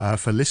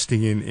for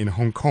listing in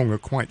Hong Kong are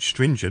quite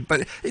stringent.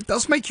 But it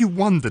does make you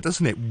wonder,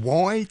 doesn't it?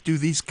 Why do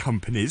these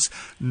companies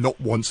not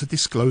want to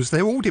disclose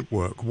their audit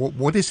work?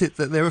 What is it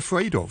that they're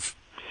afraid of?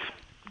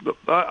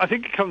 I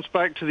think it comes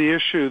back to the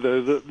issue,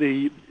 though, that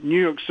the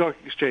New York Stock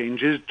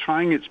Exchange is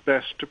trying its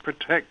best to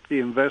protect the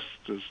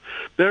investors.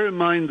 Bear in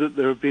mind that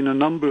there have been a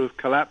number of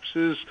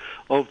collapses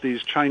of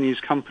these Chinese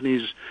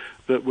companies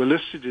that were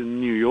listed in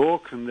New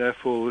York, and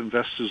therefore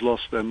investors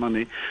lost their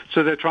money.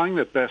 So they're trying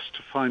their best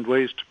to find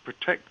ways to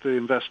protect the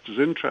investors'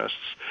 interests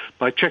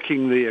by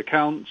checking the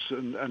accounts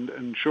and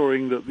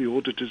ensuring that the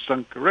audit is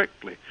done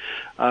correctly.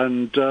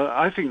 And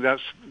I think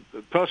that's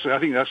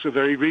a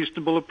very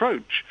reasonable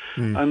approach.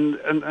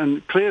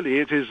 And clearly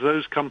it is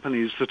those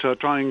companies that are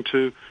trying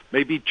to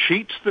maybe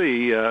cheat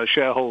the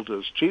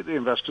shareholders, cheat the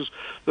investors,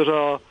 that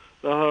are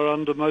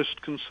under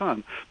most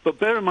concern. But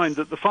bear in mind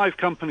that the 5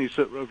 companies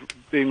that are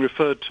being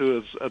referred to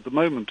as at the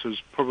moment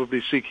as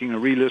probably seeking a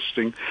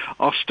relisting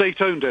are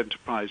state-owned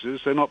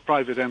enterprises. They're not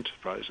private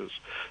enterprises.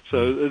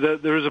 So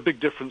there is a big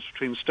difference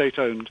between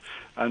state-owned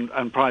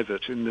and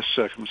private in this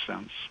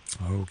circumstance.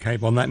 Okay,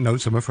 well, on that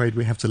note, I'm afraid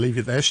we have to leave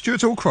it there.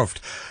 Stuart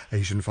Allcroft,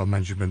 Asian Fund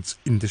Management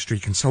Industry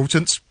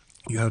Consultant.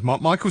 You heard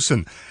Mark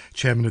Michelson,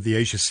 Chairman of the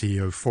Asia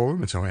CEO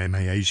Forum at IMA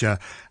Asia,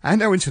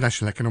 and our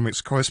international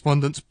economics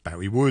correspondent,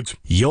 Barry Wood.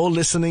 You're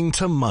listening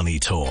to Money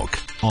Talk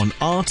on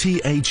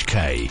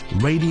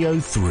RTHK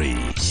Radio 3.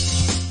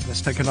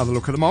 Let's take another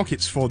look at the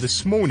markets for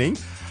this morning.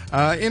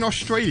 In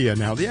Australia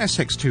now, the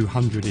ASX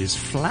 200 is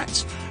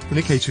flat. The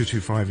Nikkei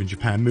 225 in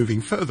Japan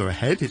moving further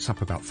ahead. It's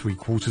up about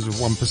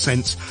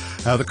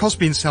 0.75%. The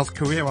Kospi in South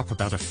Korea up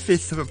about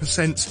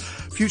 0.1%.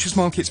 Futures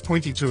markets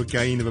pointing to a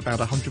gain of about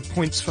 100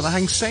 points for the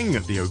Hang Seng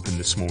at the open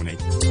this morning.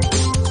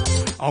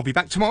 I'll be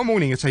back tomorrow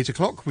morning at 8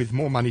 o'clock with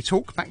more Money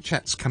Talk.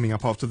 Backchat's coming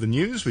up after the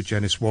news with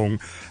Janice Wong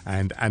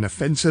and Anna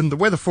Fenton. The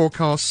weather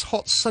forecasts,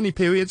 hot sunny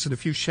periods and a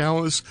few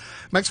showers.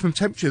 Maximum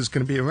temperature is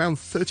going to be around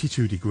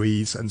 32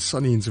 degrees and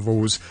sunny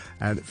intervals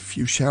and a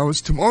few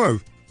showers tomorrow.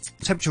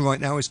 Temperature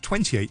right now is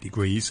 28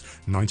 degrees,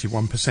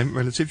 91%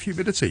 relative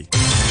humidity.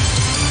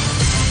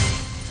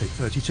 Take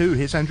 32,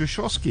 here's Andrew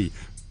Shosky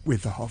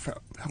with the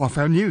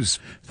half-hour news.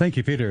 Thank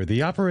you, Peter.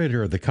 The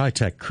operator of the Kai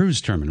Tak cruise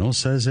terminal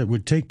says it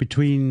would take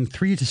between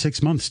 3 to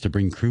 6 months to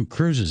bring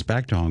cruises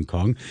back to Hong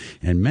Kong,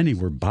 and many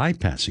were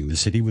bypassing the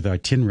city with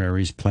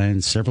itineraries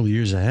planned several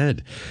years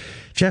ahead.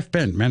 Jeff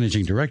Bent,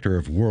 Managing Director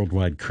of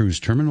Worldwide Cruise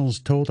Terminals,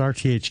 told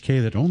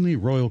RTHK that only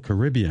Royal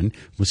Caribbean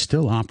was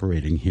still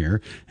operating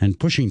here and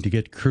pushing to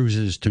get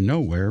cruises to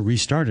nowhere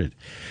restarted.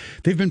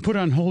 They've been put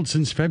on hold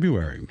since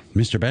February.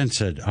 Mr. Bent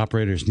said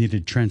operators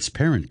needed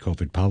transparent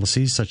COVID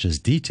policies, such as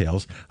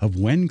details of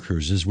when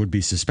cruises would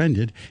be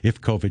suspended if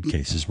COVID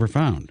cases were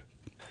found.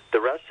 The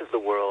rest of the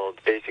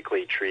world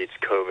basically treats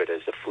COVID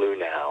as the flu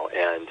now,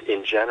 and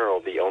in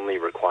general, the only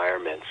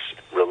requirements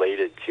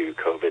related to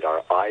COVID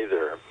are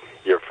either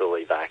you're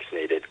fully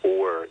vaccinated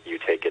or you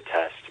take a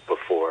test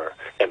before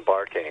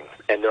embarking,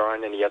 and there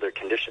aren't any other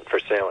conditions for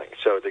sailing.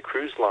 So the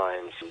cruise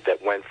lines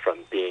that went from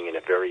being in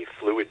a very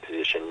fluid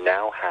position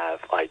now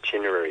have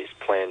itineraries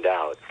planned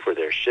out for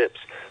their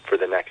ships for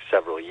the next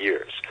several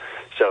years.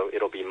 So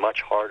it'll be much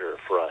harder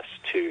for us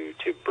to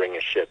bring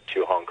a ship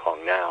to Hong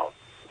Kong now,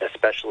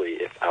 especially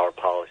if our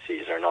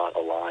policies are not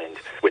aligned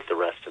with the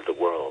rest of the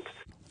world.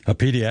 A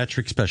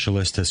pediatric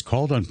specialist has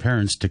called on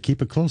parents to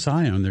keep a close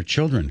eye on their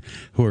children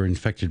who are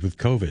infected with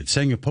COVID,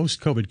 saying a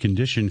post-COVID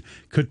condition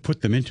could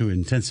put them into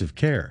intensive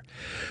care.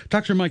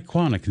 Dr. Mike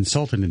Kwan, a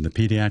consultant in the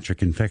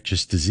Pediatric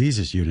Infectious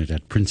Diseases Unit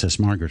at Princess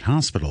Margaret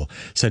Hospital,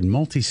 said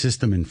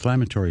multi-system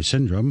inflammatory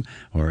syndrome,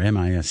 or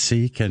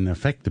MISC, can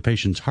affect the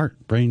patient's heart,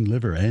 brain,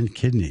 liver, and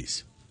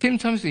kidneys.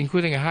 Symptoms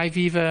including a high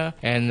fever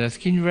and a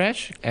skin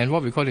rash and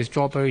what we call the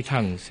strawberry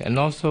tongues, and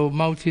also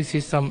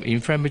multi-system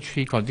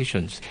inflammatory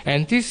conditions.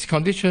 And this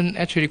condition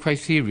actually quite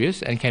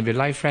serious and can be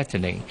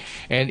life-threatening.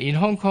 And in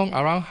Hong Kong,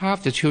 around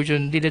half the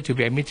children needed to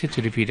be admitted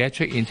to the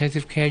pediatric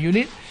intensive care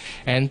unit.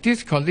 And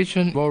this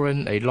condition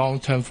warrants a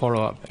long-term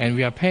follow-up. And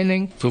we are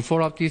planning to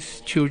follow up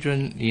these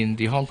children in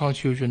the Hong Kong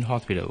Children's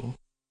Hospital.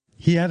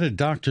 He added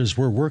doctors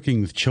were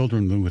working with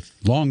children with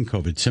long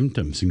COVID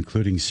symptoms,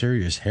 including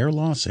serious hair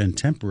loss and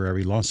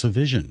temporary loss of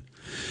vision.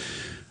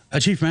 A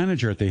chief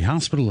manager at the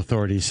hospital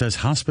authority says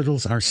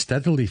hospitals are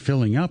steadily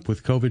filling up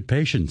with COVID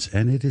patients,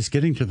 and it is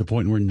getting to the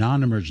point where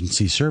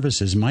non-emergency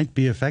services might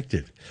be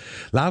affected.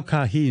 Lau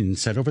Ka-hin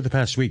said over the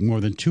past week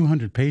more than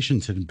 200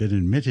 patients had been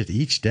admitted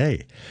each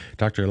day.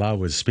 Dr. Lau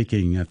was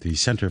speaking at the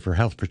Center for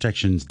Health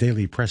Protection's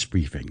daily press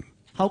briefing.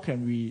 How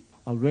can we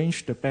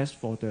arrange the best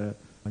for the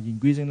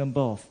increasing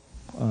number of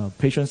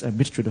patients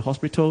admitted to the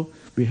hospital?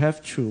 We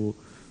have to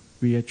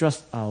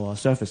readjust our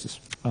services.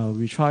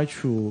 We try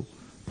to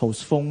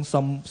postpone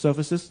some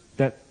services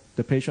that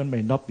the patient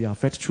may not be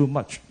affected too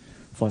much.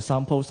 For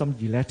example, some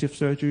elective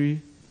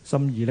surgery,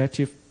 some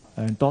elective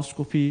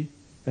endoscopy,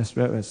 as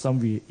well as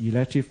some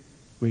elective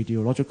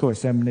radiological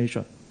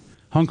examination.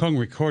 Hong Kong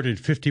recorded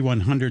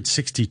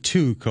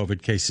 5,162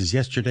 COVID cases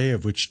yesterday,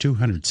 of which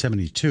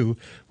 272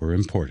 were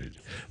imported.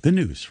 The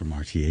news from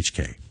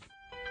RTHK.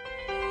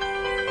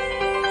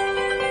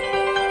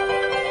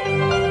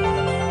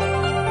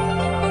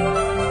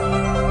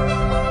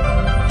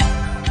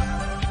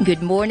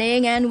 Good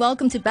morning and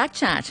welcome to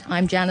Backchat.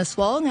 I'm Janice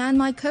Wong and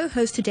my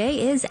co-host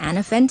today is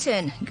Anna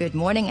Fenton. Good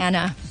morning,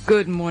 Anna.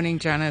 Good morning,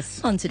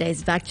 Janice. On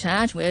today's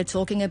Backchat, we're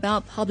talking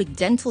about public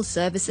dental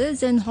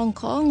services in Hong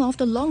Kong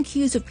after long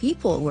queues of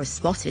people were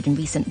spotted in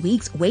recent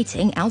weeks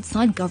waiting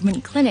outside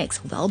government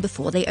clinics well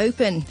before they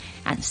open.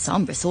 And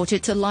some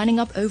resorted to lining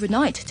up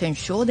overnight to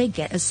ensure they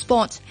get a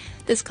spot.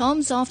 This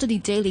comes after the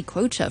daily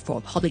quota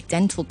for public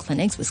dental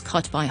clinics was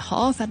cut by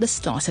half at the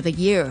start of the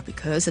year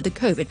because of the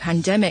COVID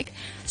pandemic.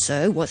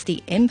 So what's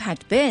the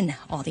impact been?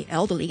 Are the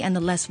elderly and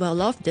the less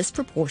well-off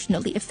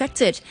disproportionately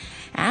affected?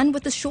 And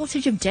with the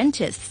shortage of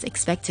dentists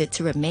expected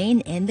to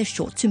remain in the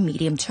short to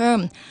medium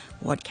term,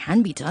 what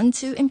can be done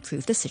to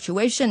improve the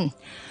situation?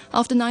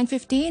 After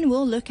 9:15,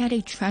 we'll look at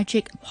a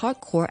tragic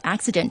Parkour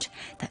accident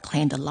that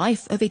claimed the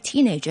life of a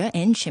teenager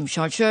in Tsim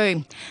Sha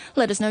Tsui.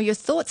 Let us know your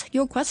thoughts,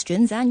 your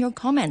questions and your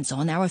comments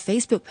on our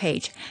Facebook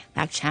page,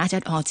 Backchat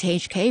at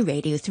RTHK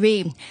Radio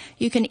 3.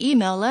 You can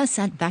email us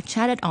at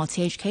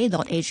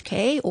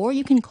backchat@rthk.hk or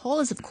you can call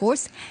us, of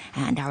course,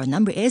 and our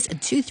number is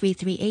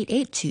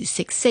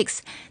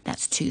 233-88266.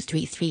 That's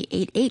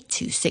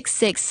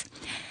 233-88266.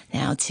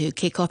 Now, to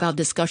kick off our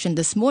discussion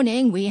this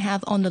morning, we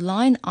have on the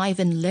line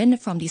Ivan Lin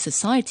from the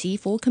Society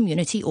for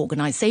Community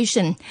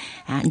Organization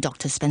and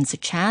Dr. Spencer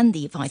Chan,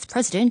 the Vice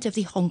President of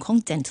the Hong Kong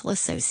Dental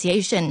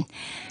Association.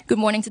 Good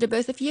morning to the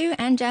both of you,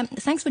 and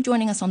thanks for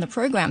joining us on the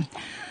program.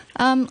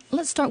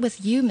 Let's start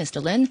with you,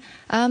 Mr. Lin.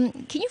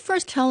 Can you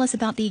first tell us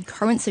about the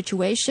current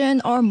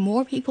situation? Are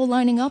more people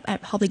lining up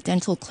at public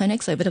dental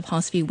clinics over the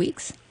past few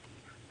weeks?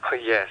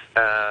 Yes.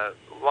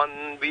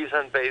 One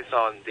reason based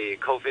on the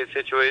COVID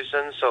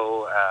situation,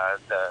 so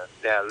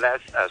there are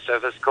less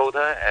service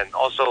quota, and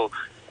also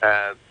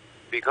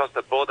because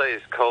the border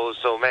is closed,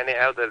 so many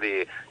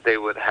elderly, they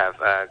would have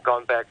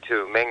gone back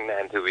to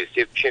mainland to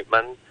receive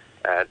treatment.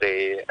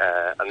 They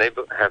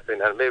have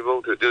been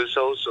unable to do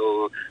so,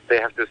 so they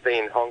have to stay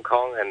in Hong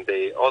Kong, and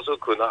they also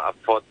could not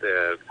afford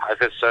the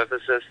private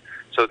services,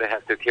 so they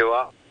have to queue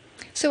up.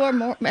 So are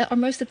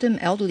most of them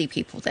elderly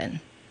people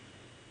then?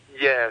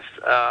 Yes.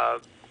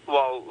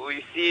 Well,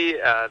 we see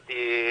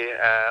the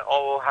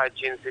oral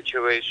hygiene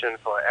situation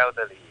for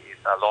elderly is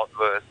a lot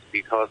worse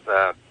because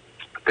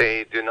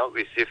they do not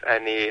receive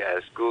any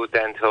school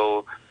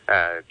dental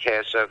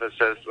care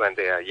services when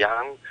they are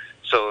young.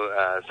 So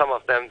some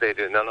of them, they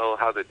do not know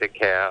how to take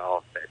care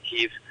of their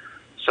teeth.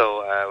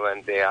 So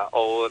when they are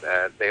old,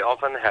 they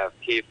often have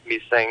teeth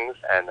missing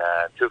and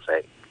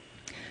toothache.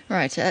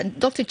 Right.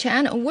 Dr.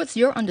 Chan, what's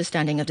your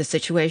understanding of the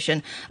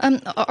situation?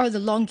 Are the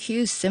long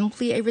queues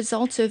simply a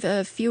result of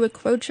fewer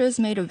quotas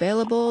made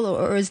available,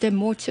 or is there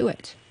more to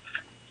it?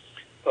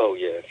 Oh,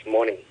 yes.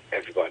 Morning,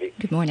 everybody.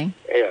 Good morning.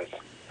 Yes.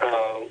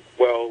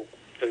 Well,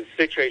 the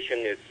situation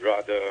is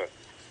rather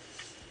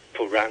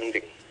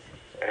surrounding,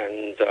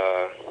 and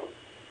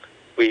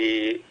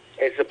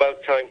it's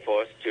about time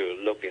for us to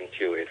look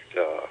into it,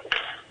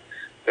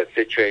 the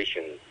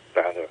situation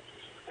better.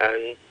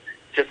 And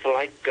just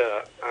like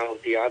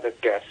the other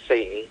guest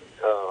saying,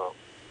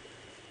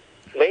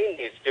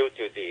 mainly it's due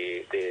to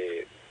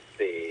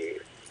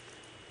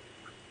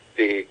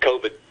the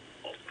COVID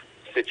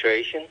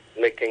situation,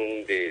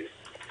 making the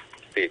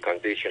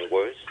condition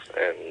worse,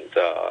 and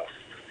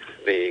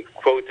the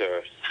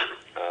quotas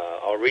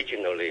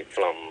originally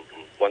from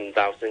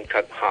 1,000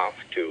 cut half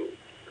to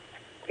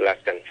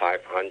less than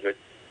 500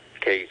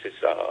 cases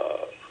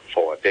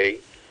for a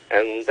day,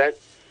 and that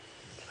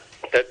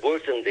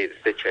worsened the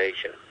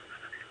situation.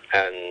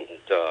 And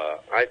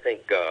I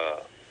think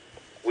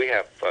we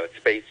have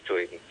space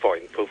for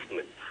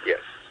improvement,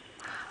 yes.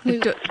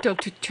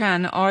 Dr.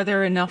 Chan, are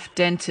there enough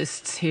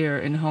dentists here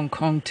in Hong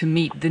Kong to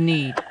meet the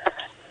need?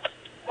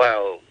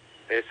 Well,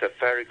 it's a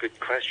very good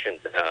question.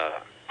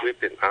 We've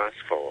been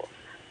asked for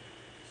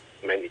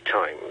many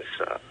times,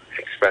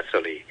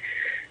 especially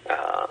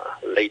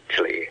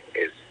lately.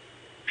 It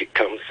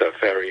becomes a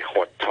very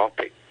hot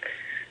topic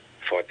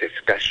for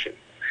discussion.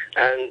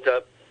 And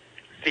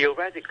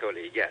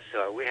theoretically, yes,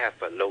 we have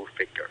a low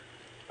figure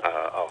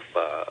of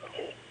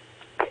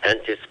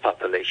dentist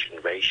population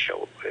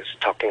ratio. It's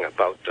talking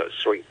about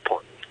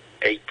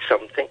 3.8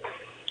 something.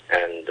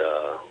 And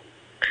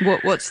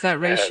what's that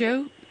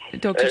ratio,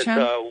 Dr.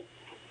 Chan?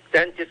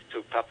 Dentist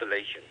to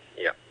population,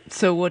 yeah.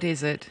 So what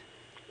is it?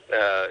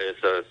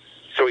 It's a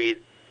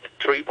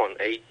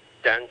 3.8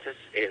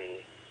 dentists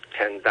in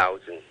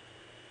 10,000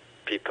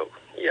 people,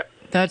 yeah.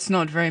 That's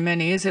not very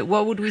many, is it?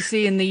 What would we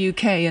see in the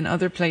UK and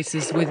other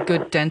places with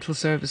good dental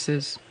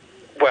services?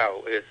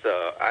 Well, it's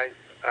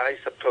I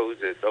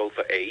suppose it's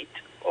over 8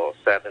 or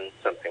 7,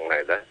 something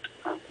like that.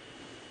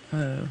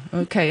 Oh,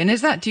 okay. And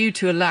is that due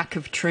to a lack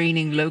of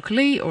training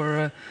locally,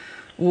 or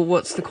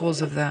what's the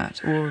cause of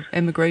that? Or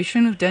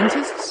emigration of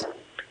dentists?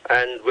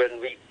 And when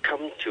we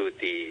come to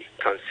the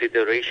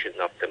consideration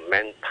of the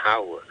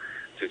manpower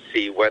to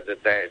see whether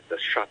there is a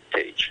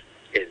shortage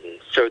in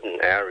certain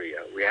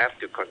area, we have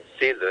to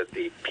consider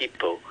the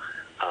people,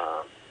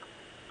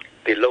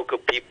 the local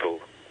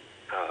people,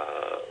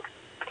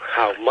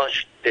 how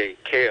much they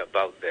care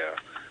about their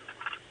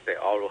the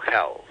oral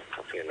health,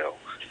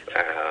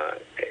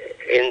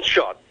 in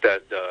short,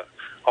 the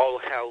oral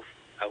health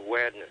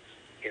awareness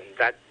in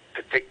that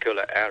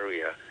particular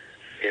area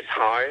is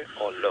high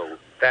or low.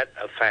 That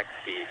affects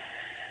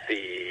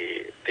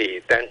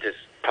the dentist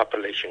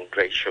population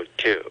ratio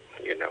too,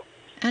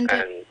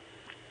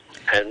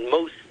 And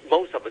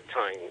most of the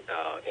time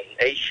in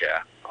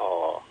Asia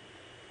or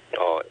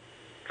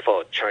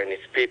for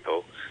Chinese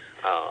people,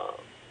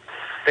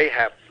 they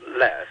have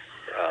less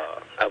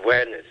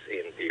awareness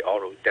in the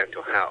oral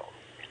dental health,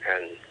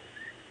 and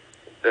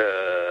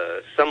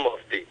some of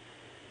the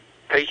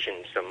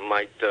patients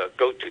might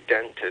go to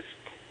dentists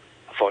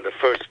for the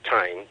first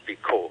time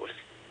because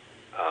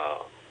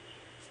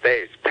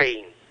there is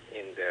pain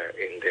in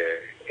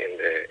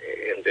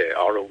the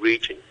oral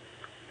region,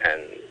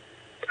 and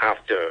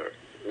after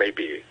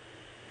maybe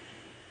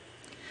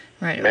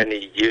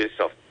many years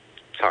of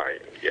time,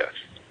 yes.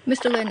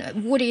 Mr. Lin,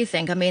 what do you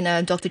think? I mean,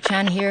 Dr.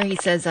 Chan here, he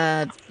says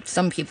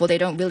some people, they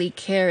don't really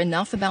care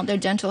enough about their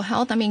dental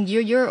health. I mean,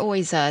 you're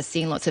always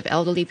seeing lots of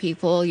elderly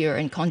people. You're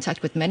in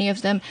contact with many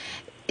of them.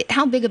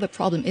 How big of a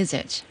problem is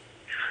it?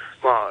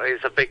 Well,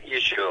 it's a big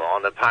issue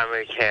on the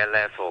primary care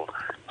level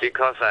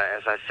because,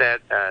 as I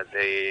said,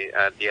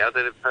 the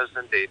elderly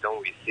person, they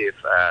don't receive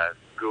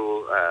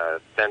good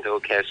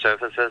dental care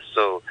services.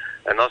 So,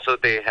 and also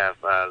they have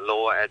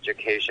lower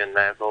education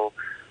level.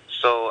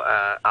 So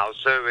our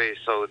survey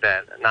showed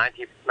that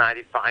 95%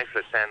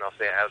 of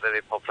the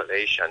elderly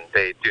population,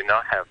 they do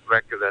not have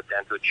regular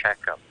dental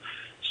checkup.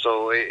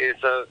 So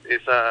it's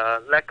a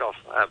lack of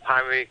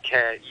primary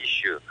care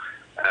issue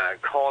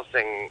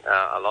causing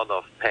a lot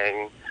of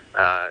pain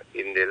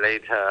in the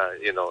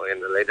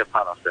later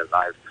part of their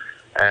life.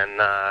 And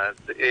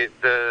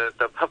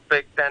the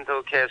public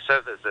dental care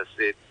services,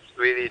 it's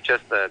really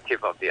just the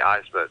tip of the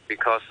iceberg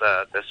because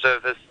the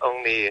service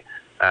only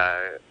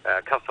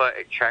cover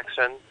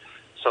extraction.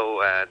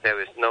 So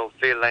there is no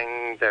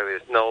filling, there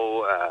is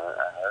no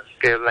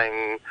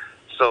scaling,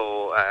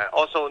 so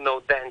also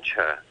no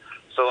denture.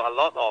 So a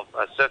lot of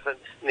service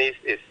needs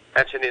is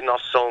actually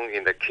not shown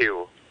in the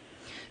queue.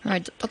 All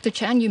right, Dr.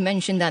 Chan, you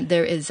mentioned that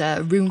there is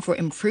room for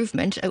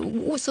improvement.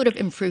 What sort of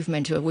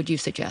improvement would you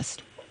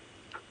suggest?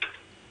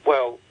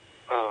 Well,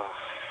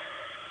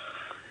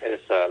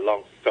 it's a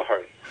long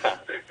story.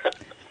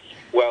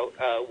 Well,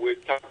 we're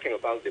talking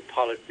about the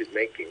policy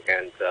making,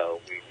 and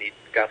we need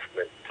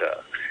government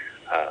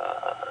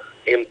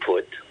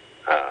input,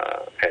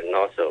 and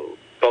also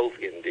both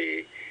in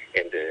the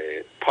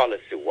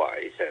policy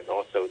wise and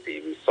also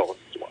the resource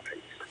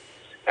wise,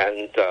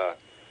 and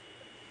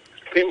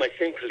we might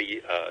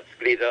simply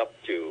split up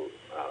to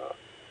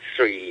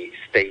 3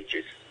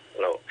 stages.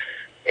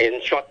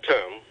 In short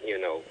term,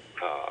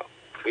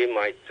 we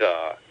might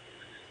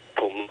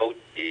promote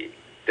the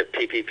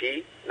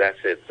PPP. That's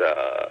it.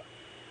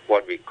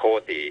 What we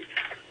call the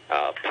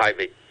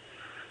private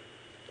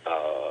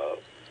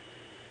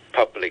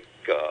public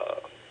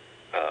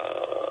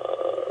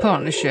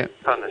partnership.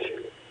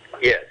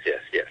 Yes,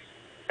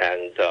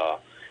 and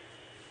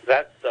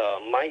that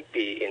might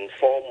be in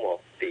form of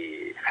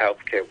the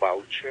healthcare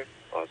voucher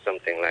or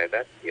something like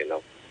that,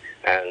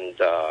 and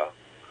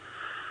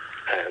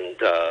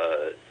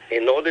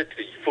in order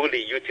to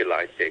fully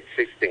utilize the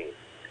existing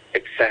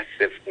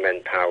excessive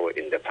manpower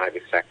in the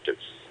private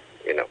sectors,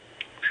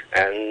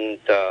 and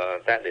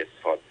that is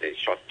for the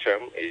short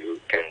term. You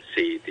can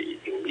see the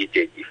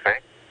immediate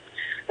effect.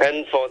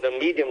 And for the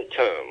medium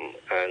term,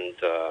 and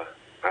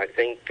I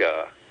think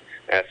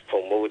as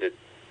promoted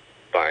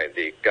by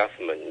the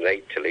government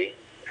lately,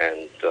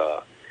 and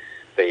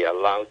they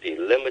allow the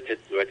limited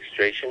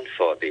registration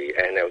for the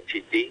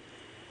NLTD,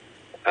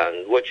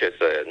 and which is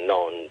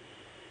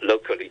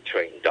non-locally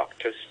trained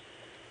doctors,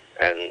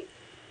 and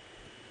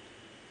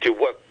to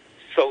work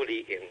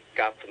solely in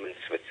government's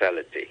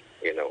facility,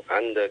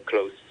 under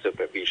close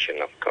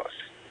supervision, of course,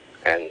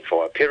 and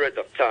for a period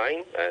of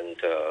time, and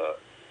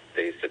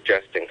they're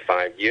suggesting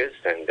 5 years,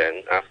 and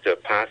then after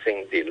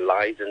passing the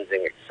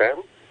licensing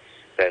exam,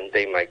 then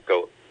they might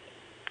go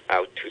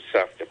out to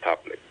serve the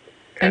public.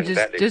 And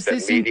that is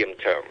the medium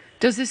term.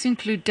 Does this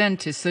include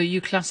dentists? So are you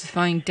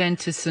classifying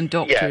dentists and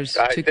doctors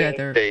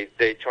together? Yes,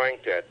 they're trying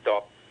to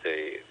adopt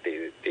the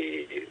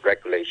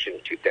regulation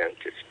to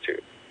dentists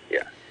too.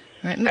 Yeah.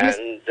 Right.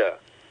 And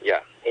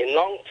in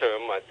long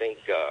term, I think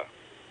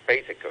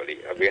basically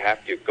we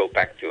have to go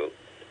back to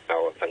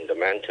our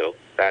fundamental,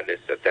 that is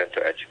the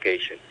dental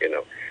education.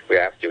 We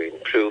have to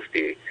improve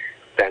the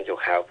dental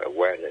health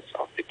awareness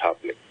of the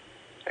public.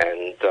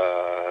 And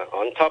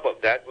on top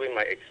of that, we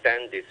might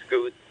extend the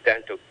school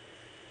dental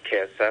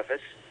care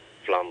service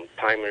from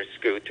primary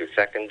school to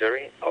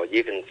secondary, or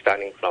even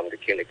starting from the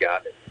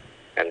kindergarten.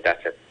 And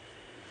that's it.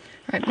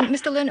 Right.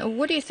 Mr. Lin,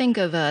 what do you think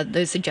of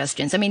those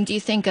suggestions? I mean, do you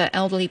think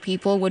elderly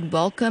people would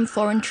welcome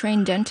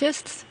foreign-trained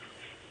dentists?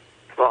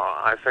 Well,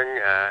 I think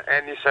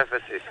any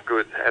service is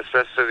good,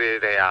 especially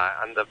they are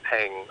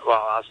underpaying.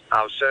 Well,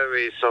 our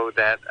survey showed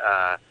that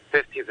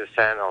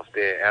 50% of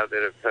the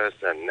elderly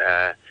person,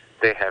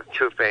 they have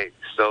toothache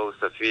so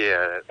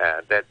severe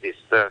that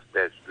disturb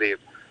their sleep.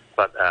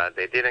 but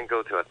they didn't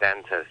go to a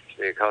dentist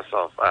because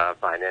of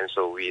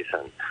financial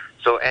reason.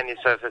 So any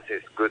service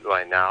is good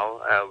right now.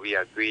 We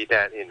agree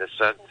that in the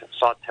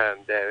short term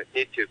there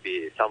need to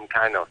be some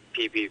kind of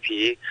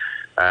PPP,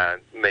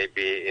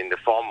 maybe in the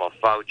form of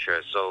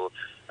voucher, so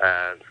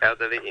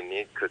elderly in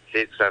need could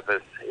seek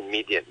service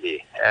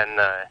immediately. And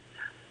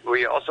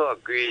we also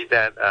agree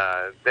that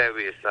there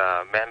is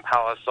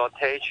manpower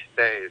shortage.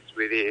 There is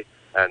really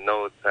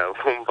no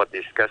room for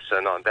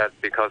discussion on that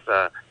because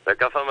the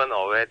government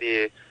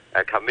already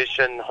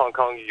commissioned Hong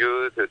Kong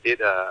U to do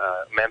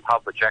a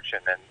manpower projection,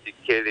 and it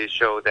clearly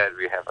showed that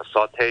we have a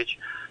shortage,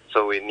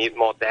 so we need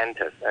more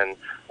dentists. And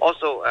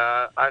also,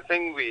 I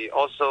think we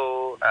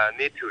also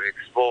need to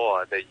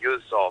explore the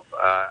use of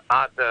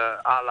other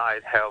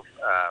allied health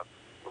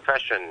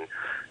profession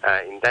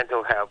in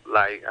dental health,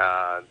 like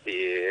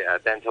the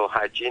dental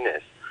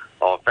hygienist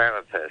or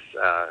therapists.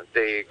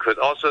 They could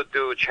also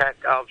do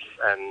checkups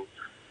and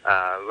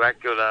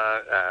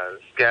regular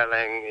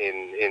scaling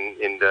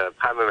in the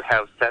primary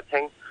health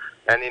setting.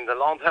 And in the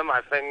long term,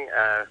 I think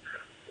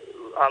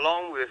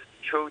along with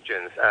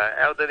children,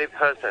 elderly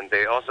person,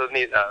 they also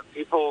need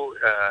people,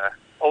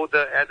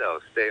 older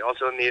adults, they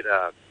also need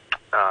a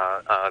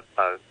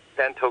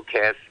dental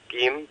care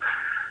scheme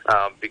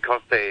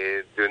because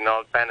they do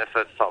not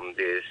benefit from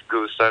the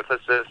school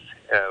services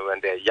when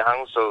they're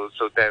young. So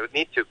there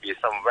need to be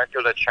some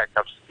regular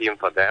checkup scheme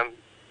for them.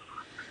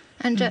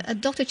 And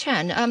Dr.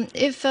 Chan,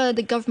 if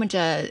the government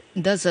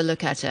does a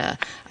look at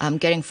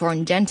getting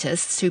foreign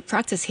dentists to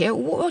practice here,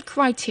 what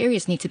criteria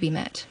need to be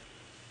met?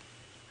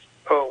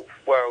 Oh,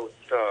 well,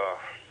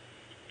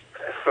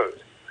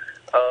 first,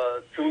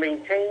 to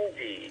maintain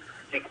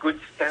the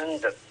good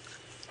standard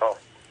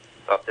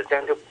of the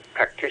dental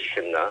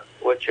practitioner,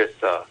 which is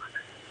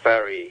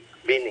very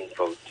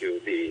meaningful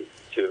to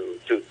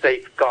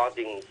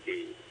safeguarding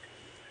the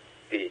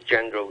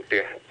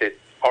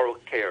oral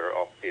care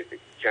of the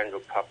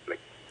general public.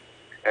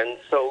 And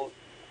so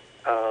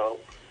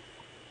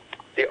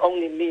the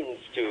only means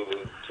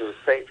to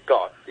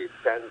safeguard the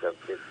standard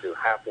is to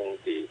having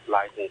the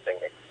licensing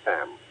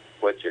exam,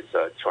 which is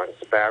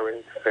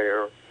transparent,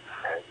 fair,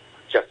 and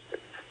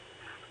justice.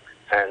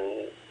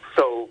 And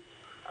so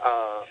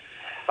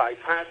by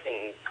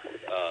passing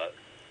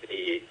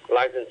the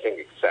licensing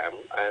exam,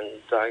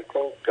 and I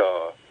think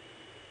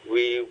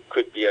we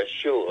could be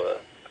assured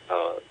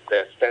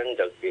their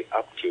standard is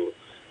up to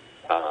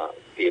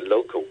the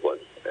local one,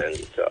 and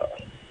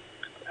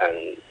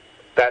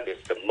that is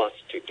the must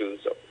to do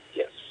so.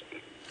 Yes.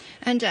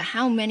 And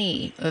how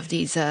many of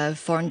these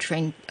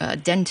foreign-trained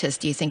dentists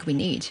do you think we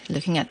need,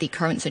 looking at the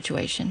current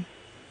situation?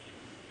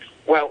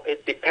 Well,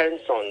 it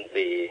depends on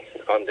the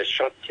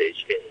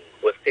shortage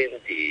within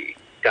the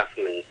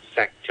government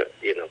sector.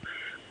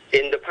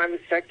 In the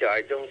private sector,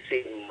 I don't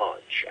see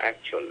much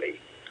actually,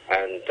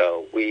 and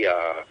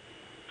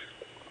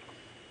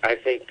I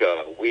think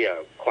we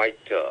are quite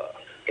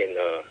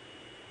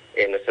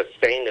in a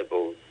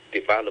sustainable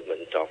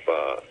development of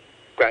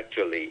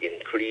gradually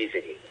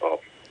increasing of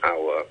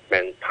our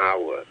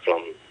manpower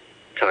from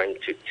time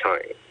to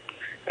time.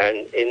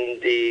 And in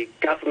the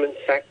government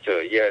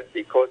sector, yes,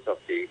 because of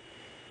the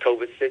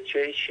COVID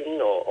situation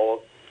or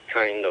all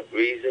kind of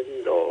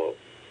reasons, or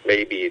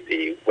maybe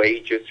the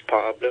wages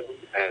problem,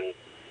 and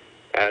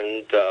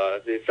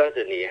they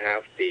suddenly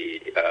have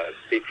the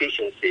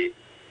deficiency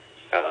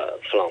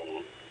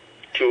from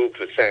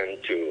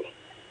 2% to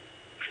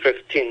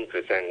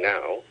 15%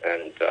 now,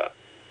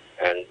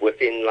 and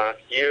within last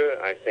year,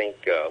 I think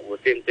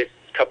within this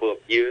couple of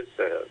years,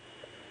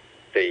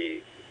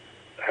 they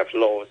have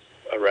lost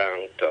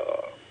around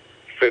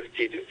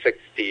 50 to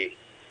 60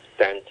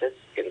 dentists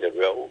in the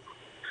row,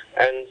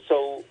 and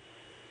so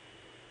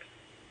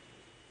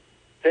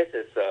this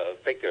is a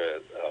figure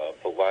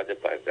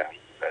provided by them,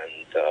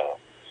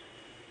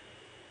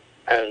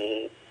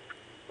 and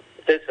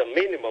there's a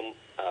minimum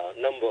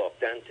number of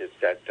dentists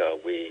that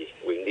we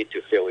need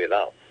to fill it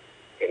up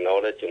in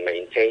order to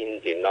maintain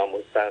the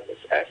normal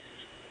service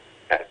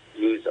as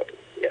usual.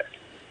 Yes.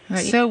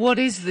 Right. So what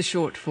is the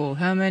shortfall?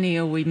 How many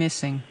are we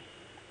missing?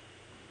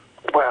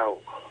 Well,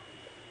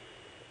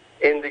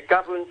 in the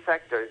government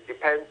sector, it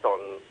depends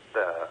on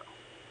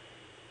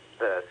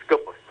the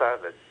scope of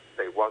service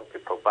they want to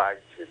provide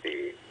to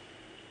the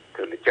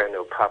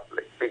general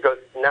public, because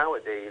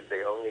nowadays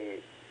they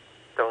only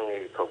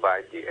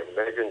provide the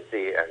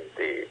emergency and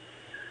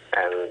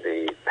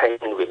the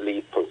pain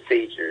relief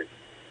procedures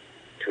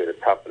to the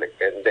public,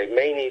 and they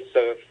mainly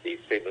serve the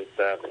civil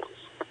servants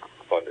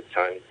for the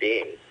time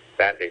being.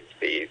 That is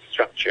the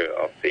structure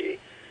of the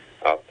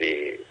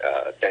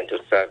dental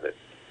service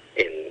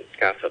in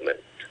government,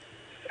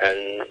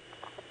 and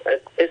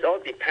it all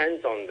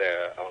depends on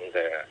their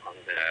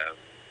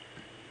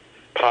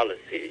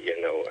policy,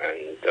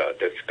 and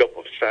the scope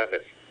of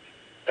service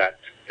that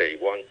they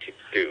want to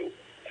do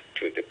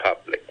to the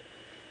public,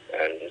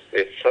 and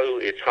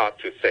it's hard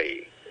to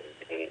say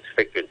in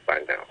figures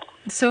by now.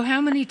 So how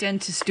many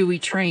dentists do we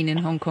train in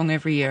Hong Kong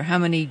every year? How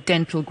many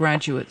dental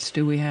graduates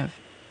do we have?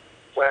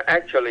 Well,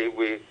 actually,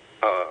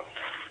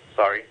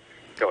 sorry,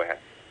 go ahead.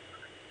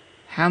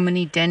 How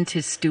many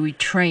dentists do we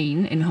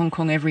train in Hong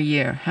Kong every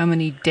year? How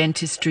many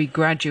dentistry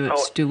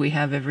graduates do we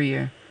have every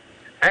year?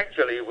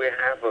 Actually, we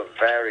have a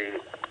very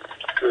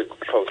good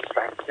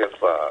prospective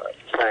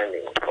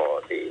planning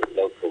for the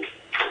local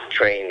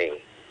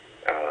training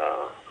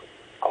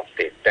of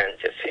the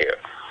dentists here.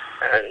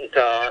 And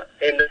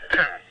in the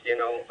past,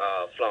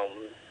 from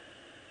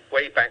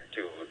way back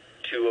to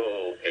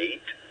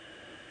 2008,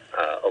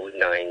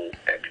 09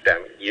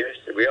 academic years,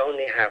 we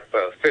only have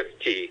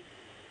 50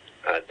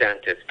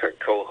 dentists per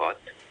cohort.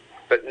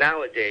 But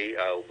nowadays,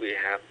 we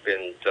have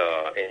been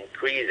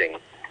increasing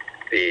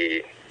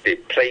the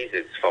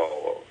places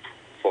for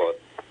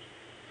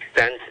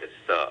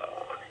dentists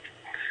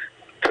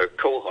per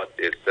cohort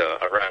is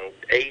around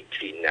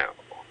 80 now.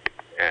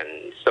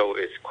 And so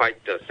it's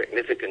quite a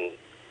significant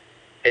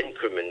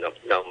increment of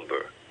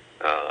number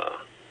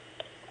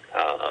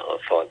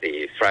for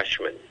the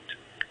freshmen.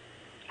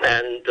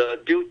 And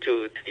due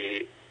to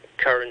the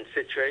current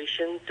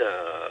situation,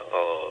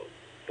 or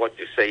what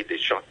you say, the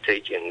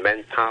shortage in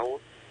manpower,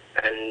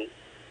 and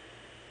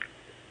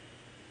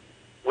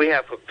we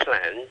have a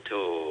plan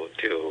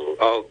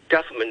our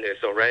government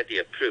has already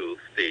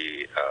approved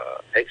the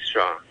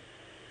extra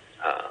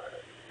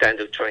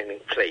dental training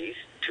place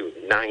to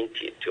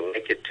 90, to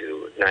make it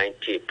to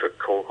 90 per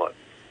cohort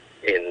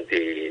in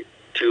the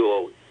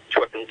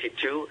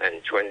 2022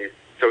 and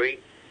 23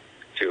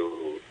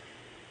 to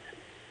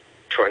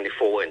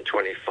 24 and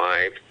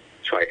 25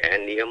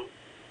 triennium.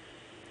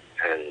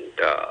 And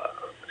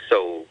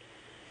so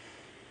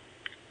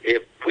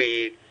if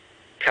we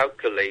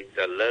calculate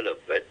a little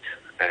bit,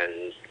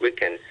 and we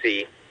can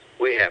see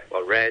we have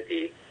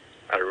already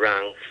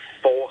around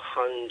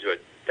 400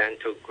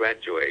 dental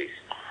graduates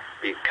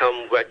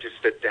become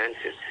registered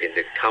dentists in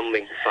the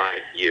coming 5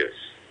 years.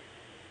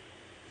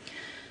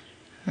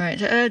 Right.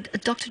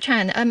 Dr.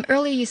 Chan,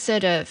 earlier you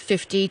said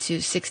 50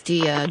 to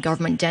 60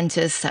 government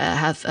dentists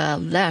have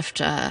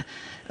left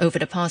over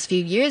the past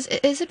few years.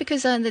 Is it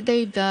because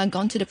they've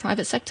gone to the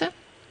private sector?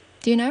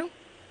 Do you know?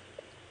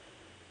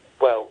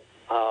 Well,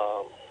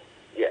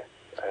 yes.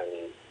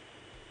 And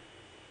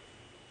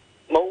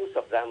most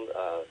of them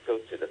go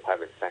to the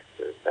private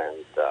sectors,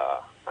 and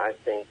I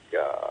think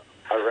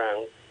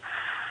around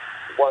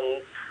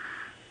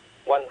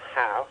one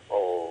half,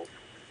 or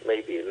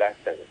maybe less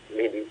than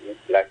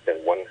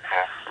one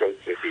half, go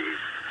to the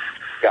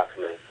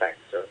government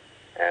sector,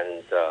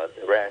 and the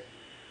rest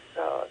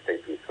they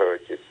prefer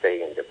to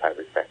stay in the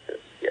private sectors.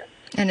 Yes.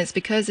 And it's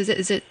because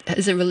is it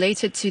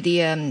related to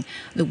the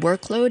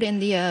workload in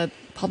the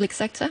public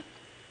sector?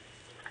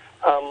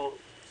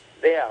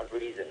 There are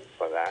reasons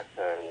for that,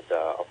 and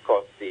of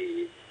course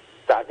the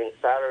starting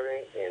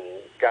salary in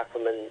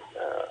government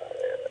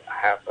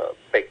have a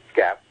big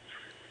gap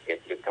if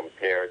you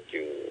compare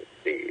to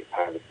the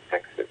private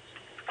sectors.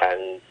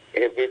 And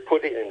if we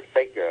put it in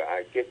figure,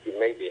 I'll give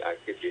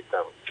you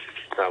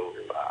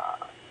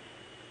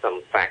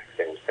some facts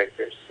and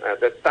figures.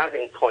 The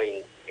starting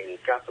point in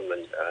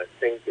government, I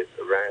think it's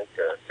around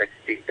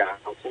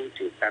 60,000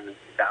 to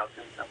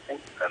 70,000 something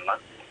per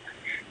month.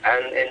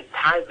 And in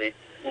private,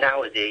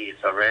 nowadays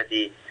it's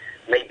already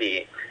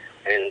maybe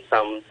in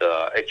some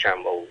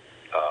HMO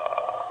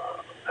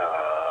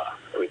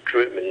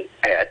recruitment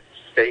ads,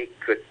 they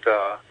could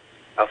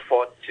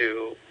afford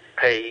to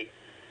pay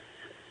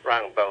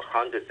around about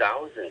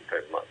 100,000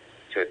 per month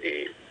to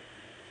the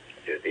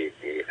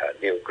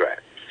new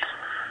grads.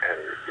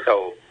 And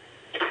so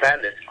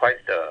that is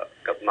quite a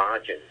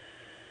margin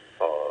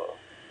for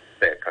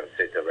their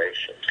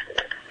consideration.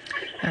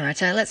 All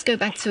right, let's go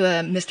back to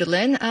Mr.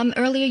 Lin.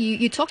 Earlier,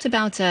 you talked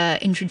about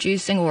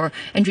introducing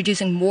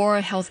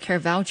more healthcare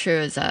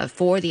vouchers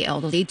for the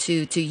elderly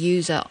to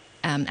use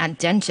at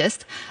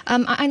dentists.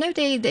 I know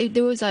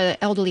there was an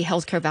elderly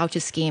healthcare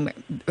voucher scheme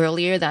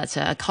earlier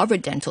that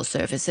covered dental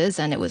services,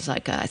 and it was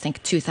like I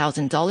think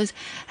 $2,000.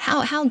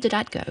 How did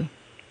that go?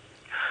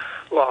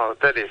 Well,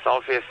 that is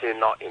obviously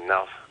not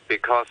enough,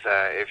 because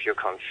if you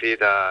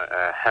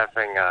consider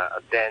having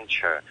a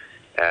denture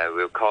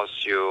will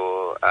cost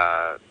you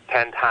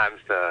 10 times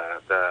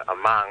the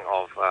amount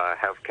of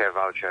healthcare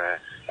voucher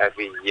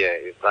every year.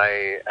 It's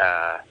like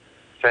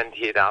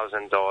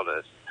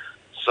 $20,000.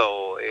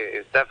 So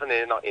it's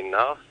definitely not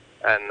enough.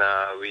 And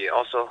we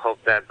also hope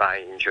that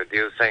by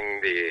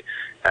introducing the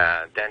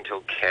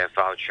dental care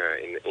voucher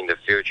in the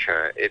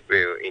future, it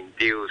will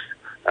induce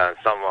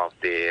some of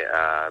the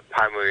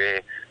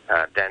primary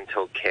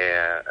dental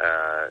care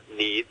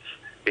needs,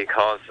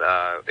 because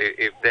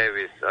if there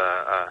is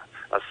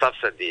a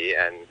subsidy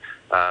and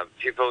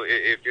people,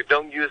 if you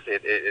don't use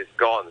it, it's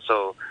gone.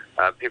 So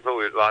people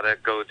would rather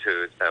go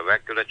to a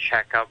regular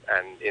checkup,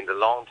 and in the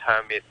long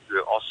term, it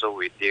will also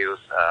reduce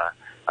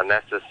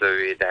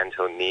unnecessary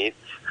dental needs.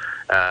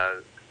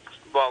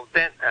 Well,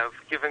 then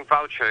giving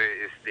voucher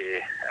is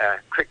the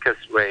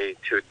quickest way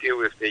to deal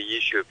with the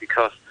issue,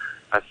 because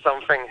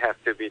something has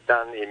to be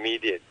done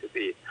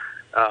immediately.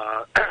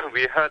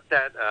 We heard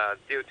that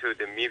due to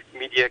the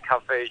media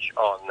coverage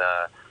on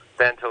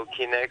dental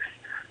clinics,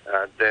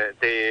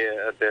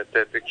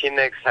 the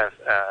clinics have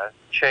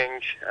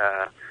changed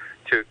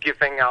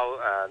giving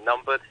out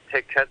numbered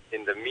tickets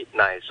in the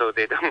midnight, so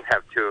they don't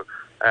have to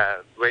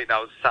wait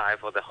outside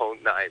for the whole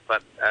night.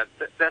 But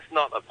that's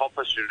not a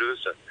proper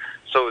solution.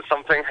 So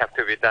something has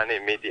to be done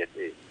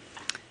immediately.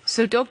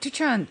 So, Dr.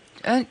 Chan,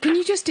 can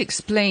you just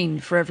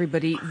explain for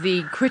everybody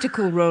the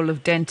critical role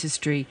of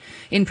dentistry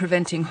in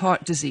preventing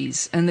heart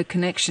disease and the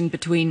connection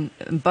between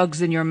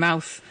bugs in your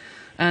mouth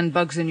and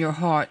bugs in your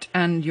heart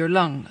and your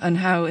lung, and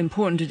how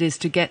important it is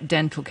to get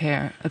dental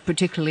care,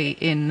 particularly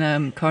in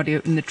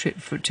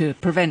to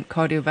prevent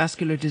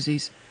cardiovascular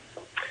disease?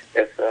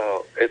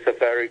 It's a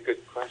very good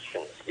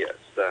question. Yes,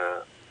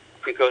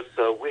 because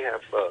we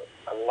have a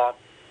lot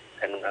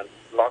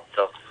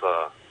of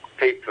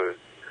papers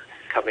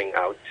coming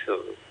out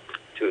to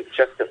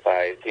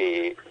justify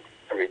the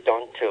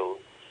periodontal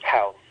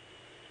health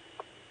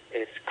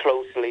is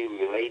closely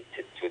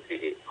related to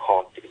the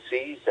heart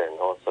disease and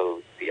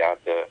also the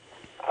other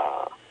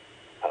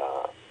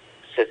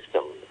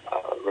system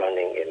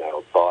running in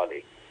our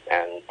body,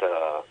 and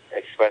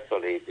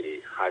especially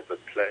the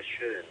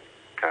hyperplasia and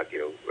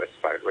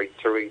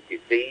cardiorespiratory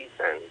disease,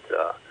 and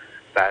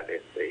that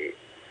is a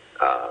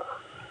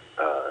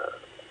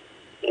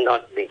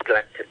not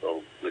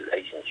neglectable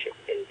relationship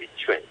in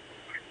between.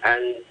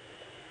 And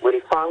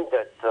we found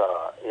that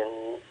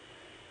in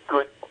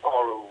good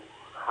oral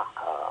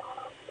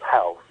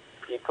health,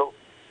 people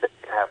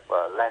have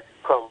less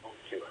prone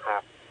to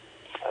have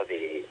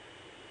the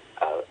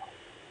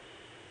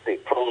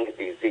chronic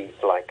disease,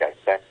 like I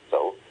said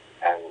so,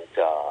 and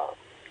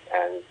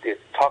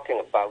it's talking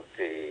about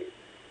the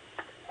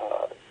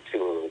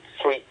to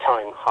 3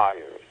 times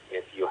higher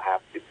if you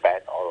have the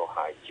bad oral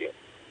hygiene,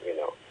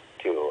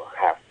 to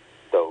have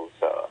those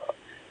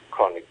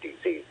chronic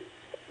diseases.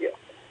 Yeah.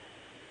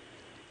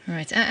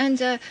 Right,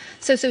 and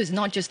so it's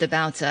not just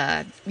about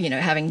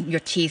having your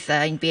teeth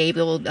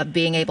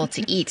being able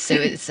to eat. So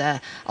it's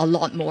a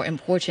lot more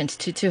important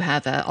to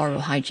have oral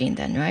hygiene,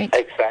 then, right?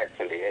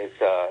 Exactly,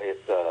 it's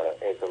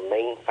a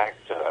main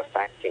factor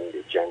affecting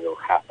the general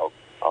health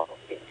of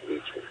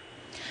individuals.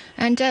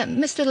 And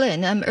Mr.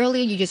 Lin,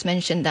 earlier you just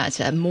mentioned that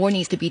more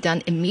needs to be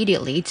done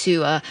immediately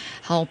to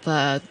help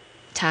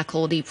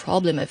tackle the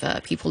problem of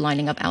people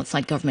lining up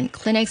outside government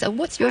clinics.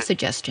 What's your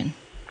suggestion?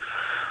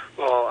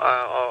 Well,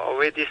 I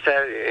already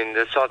said in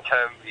the short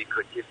term we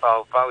could give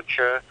out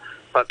voucher,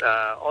 but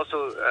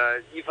also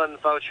even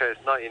voucher is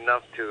not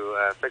enough to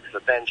fix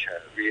the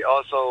denture. We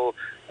also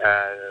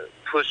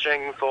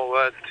pushing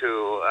forward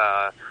to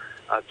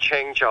a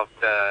change of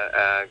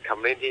the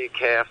community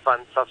care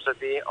fund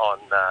subsidy on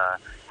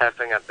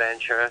having a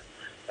denture,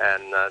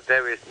 and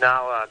there is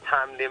now a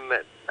time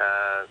limit.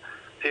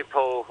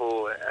 People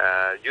who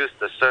use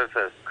the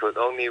service could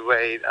only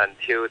wait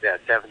until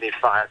they're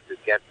 75 to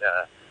get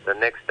the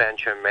next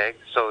denture made.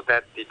 So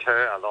that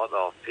deter a lot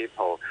of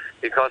people,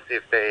 because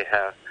if they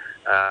have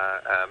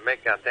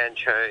make a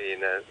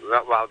denture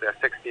while they're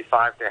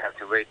 65, they have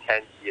to wait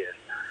 10 years.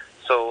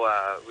 So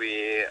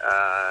we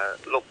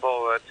look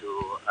forward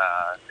to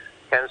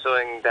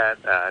canceling that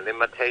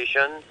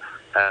limitation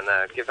and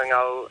giving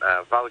out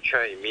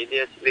voucher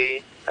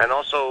immediately. And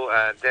also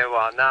there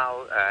are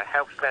now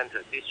health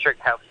centers, district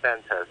health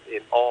centers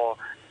in all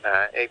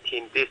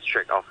 18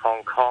 districts of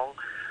Hong Kong.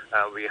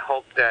 We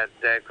hope that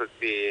there could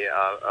be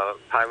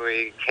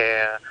primary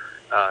care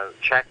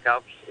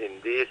checkups in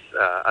these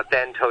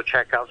dental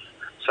checkups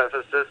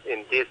services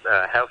in these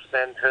health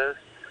centers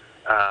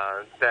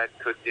that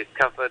could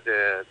discover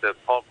the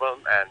problem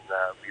and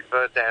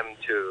refer them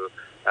to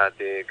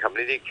the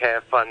community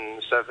care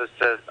fund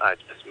services I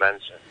just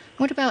mentioned.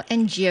 What about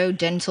NGO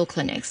dental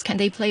clinics? Can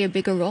they play a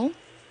bigger role?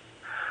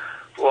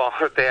 Well,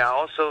 they are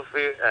also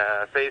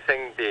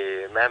facing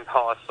the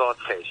manpower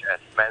shortage,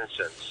 as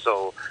mentioned.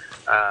 So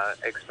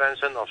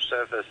expansion of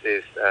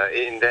services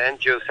in the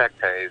NGO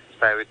sector is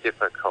very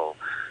difficult.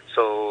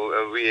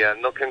 So we are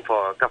looking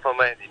for a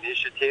government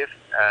initiative,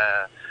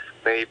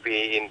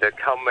 maybe in the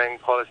coming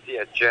policy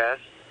address.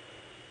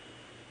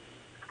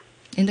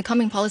 In the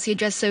coming policy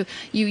address, so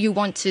you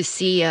want to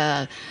see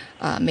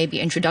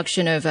maybe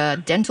introduction of a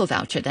dental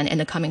voucher then in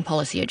the coming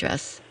policy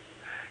address?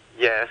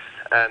 Yes,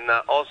 and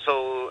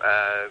also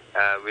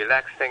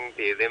relaxing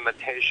the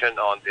limitation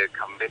on the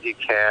community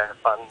care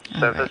fund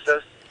services.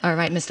 Right. All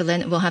right, Mr.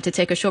 Lin, we'll have to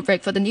take a short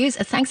break for the news.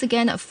 Thanks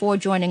again for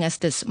joining us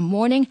this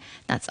morning.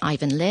 That's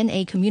Ivan Lin,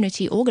 a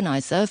community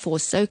organizer for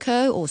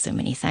SOCO. Also,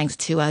 many thanks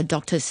to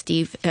Dr.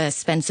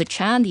 Spencer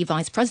Chan, the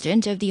Vice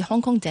President of the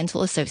Hong Kong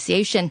Dental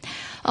Association.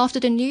 After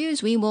the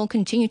news, we will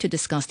continue to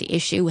discuss the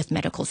issue with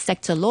medical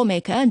sector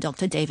lawmaker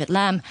Dr. David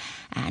Lam.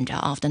 And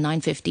after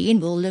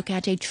 9:15, we'll look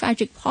at a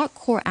tragic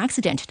parkour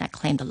accident that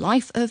claimed the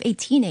life of a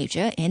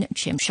teenager in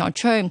Tsim Sha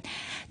Tsui.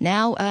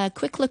 Now, a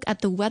quick look at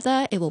the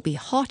weather. It will be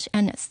hot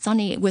and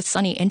sunny, with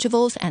sunny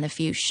intervals and a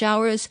few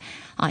showers.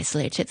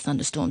 Isolated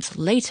thunderstorms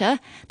later.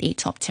 The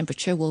top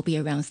temperature will be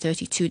around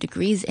 32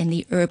 degrees in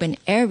the urban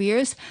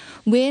areas.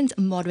 Winds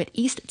moderate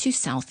east to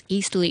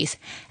southeasterlies.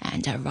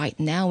 And right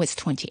now it's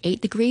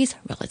 28 degrees.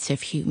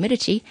 Relative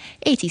humidity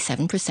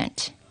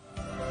 87%.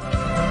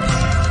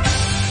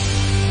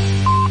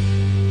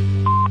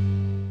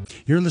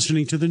 You're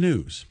listening to the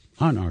news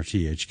on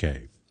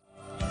RTHK.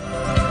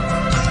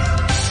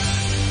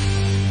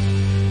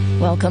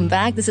 Welcome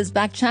back. This is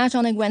Backchat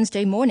on a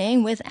Wednesday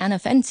morning with Anna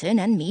Fenton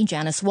and me,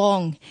 Janice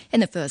Wong. In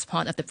the first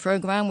part of the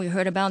program, we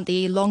heard about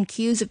the long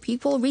queues of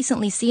people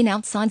recently seen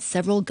outside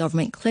several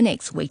government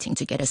clinics waiting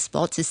to get a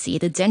spot to see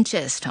the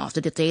dentist after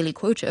the daily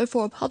quota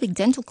for public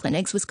dental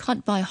clinics was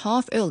cut by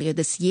half earlier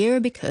this year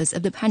because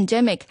of the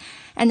pandemic.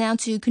 And now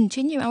to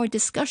continue our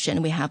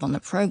discussion, we have on the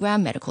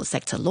program medical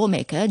sector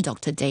lawmaker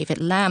Dr.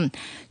 David Lam.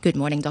 Good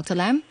morning, Dr.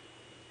 Lam.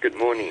 Good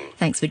morning.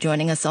 Thanks for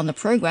joining us on the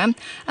program.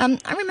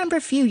 I remember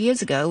a few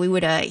years ago, we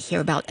would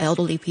hear about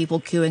elderly people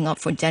queuing up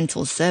for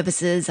dental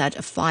services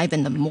at 5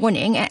 in the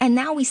morning, and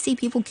now we see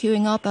people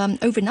queuing up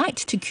overnight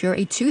to cure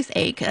a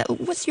toothache.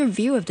 What's your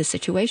view of the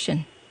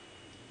situation?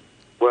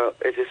 Well,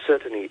 it is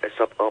certainly a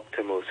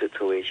suboptimal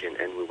situation,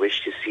 and we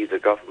wish to see the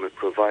government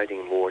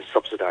providing more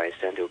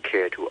subsidized dental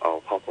care to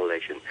our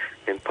population,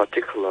 in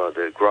particular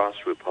the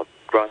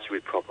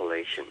grassroots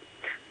population.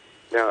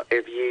 Now,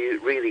 if you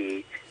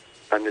really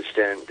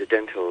understand the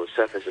dental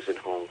services in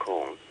Hong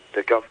Kong,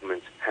 the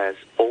government has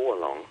all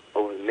along,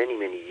 over many,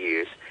 many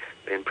years,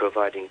 been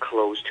providing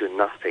close to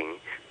nothing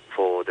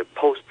for the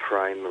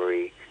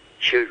post-primary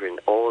children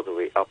all the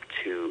way up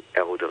to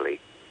elderly.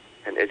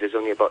 And it is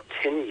only about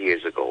 10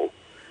 years ago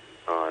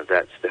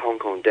that the Hong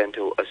Kong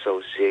Dental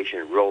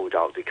Association rolled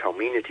out the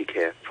Community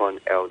Care Fund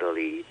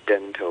Elderly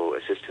Dental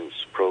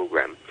Assistance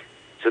Program.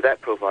 So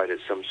that provided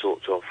some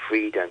sorts of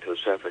free dental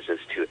services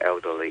to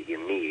elderly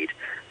in need,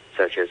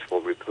 such as for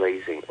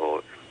replacing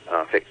or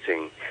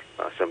fixing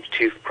some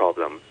tooth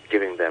problem,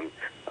 giving them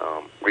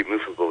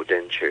removable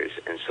dentures,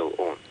 and so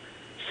on.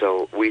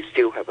 So we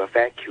still have a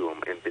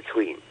vacuum in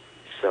between.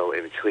 So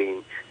in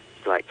between,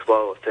 like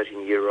 12 or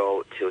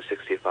 13-year-old till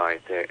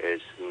 65, there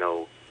is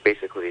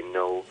basically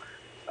no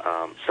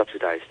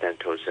subsidized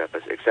dental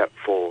service except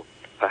for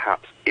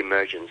perhaps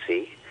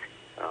emergency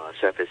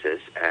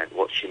services and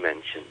what she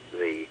mentioned,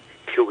 the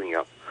queuing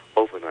up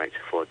overnight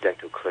for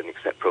dental clinics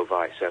that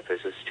provide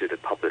services to the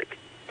public.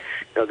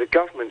 Now, the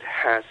government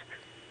has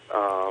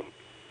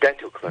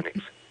dental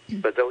clinics,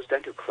 but those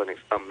dental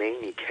clinics are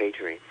mainly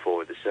catering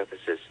for the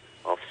services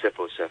of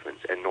civil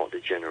servants and not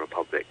the general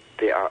public.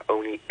 There are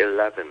only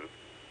 11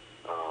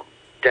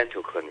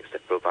 dental clinics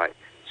that provide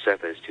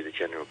service to the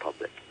general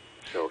public,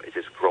 so it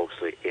is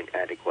grossly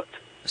inadequate.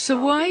 So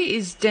why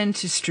is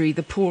dentistry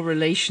the poor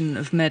relation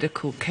of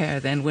medical care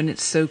then, when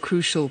it's so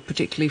crucial,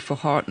 particularly for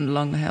heart and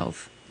lung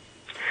health?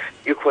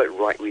 You're quite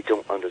right, we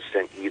don't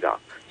understand either.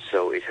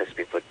 So it has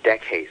been for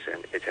decades,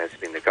 and it has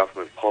been the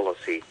government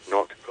policy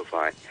not to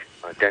provide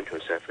dental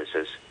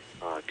services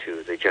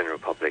to the general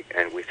public,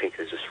 and we think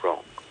this is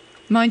wrong.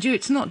 Mind you,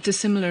 it's not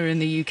dissimilar in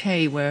the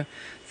UK, where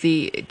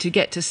to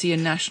get to see a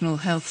National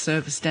Health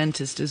Service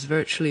dentist is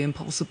virtually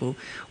impossible.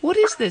 What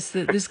is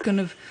this kind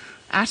of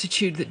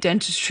attitude that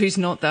dentistry is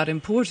not that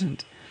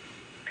important?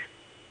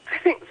 I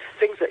think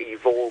things are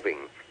evolving,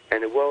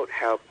 and the World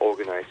Health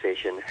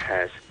Organization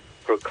has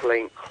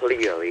proclaimed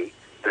clearly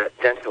that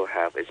dental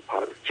health is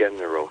part of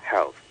general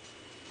health,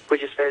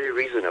 which is very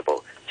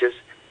reasonable. Just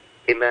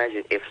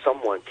imagine if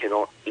someone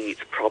cannot eat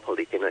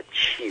properly, cannot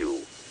chew,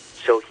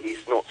 so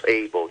he's not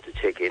able to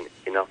take in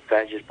enough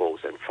vegetables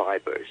and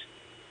fibers,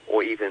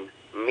 or even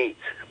meat,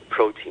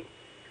 protein.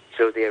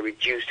 So they are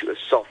reduced to a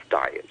soft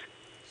diet.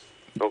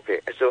 Okay,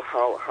 so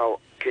how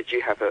could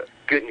you have a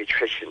good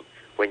nutrition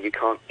when you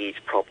can't eat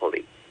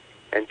properly?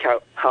 And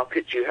how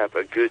could you have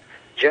a good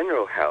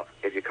general health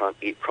if you can't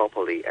eat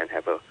properly and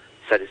have a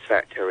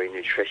satisfactory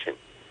nutrition?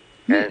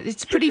 And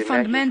it's pretty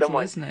fundamental,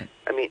 isn't it?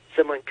 I mean,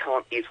 someone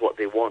can't eat what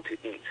they want to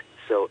eat.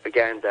 So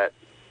again, that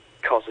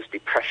causes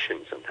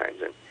depression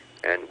sometimes.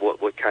 And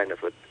what kind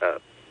of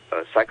a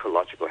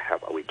psychological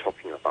health are we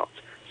talking about?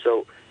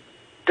 So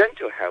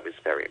dental health is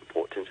very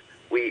important.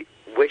 We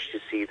wish to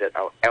see that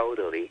our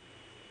elderly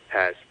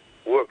has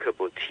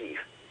workable teeth,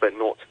 but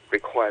not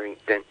requiring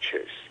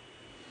dentures.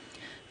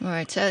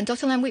 Right.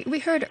 Dr. Lam, we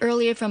heard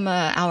earlier from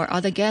our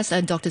other guest,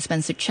 Dr.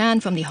 Spencer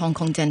Chan from the Hong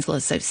Kong Dental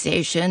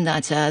Association,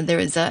 that there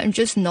is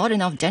just not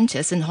enough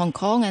dentists in Hong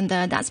Kong, and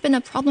that's been a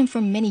problem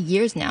for many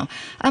years now.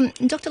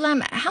 Dr.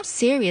 Lam, how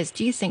serious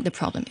do you think the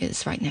problem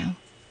is right now?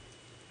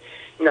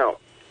 Now,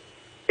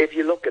 if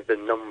you look at the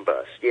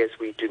numbers, yes,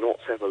 we do not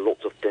have a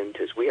lot of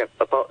dentists. We have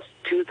about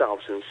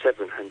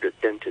 2,700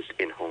 dentists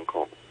in Hong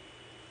Kong.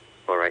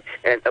 All right,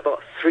 and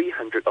about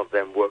 300 of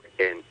them work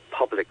in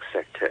public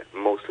sector,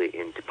 mostly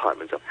in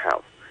departments of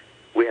health.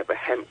 We have a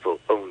handful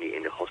only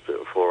in the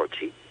hospital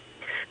authority.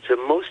 So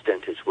most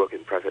dentists work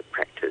in private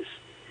practice.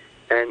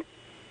 And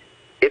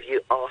if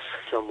you ask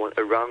someone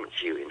around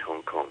you in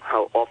Hong Kong,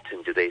 how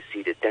often do they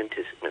see the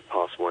dentist in the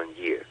past 1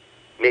 year?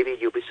 Maybe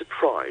you'll be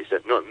surprised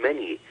that not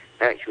many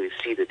actually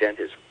see the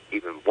dentist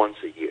even once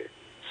a year.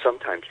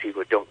 Sometimes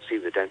people don't see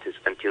the dentist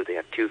until they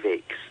have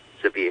toothaches,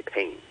 severe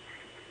pain.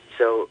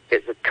 So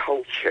it's a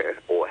culture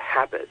or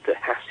habit that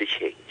has to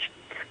change.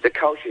 The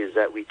culture is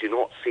that we do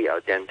not see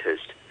our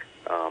dentist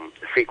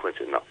frequent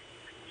enough.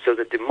 So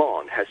the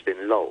demand has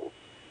been low.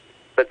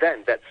 But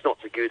then that's not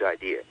a good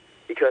idea,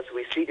 because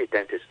we see the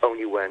dentist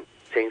only when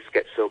things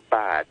get so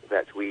bad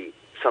that we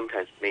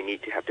sometimes may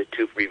need to have the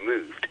tooth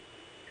removed.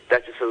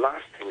 That is the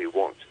last thing we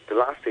want, the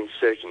last thing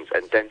surgeons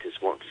and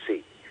dentists want to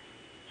see.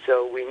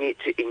 So we need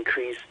to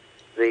increase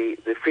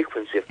the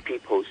frequency of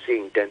people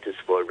seeing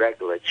dentists for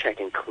regular check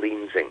and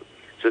cleansing.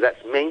 So that's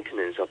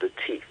maintenance of the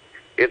teeth.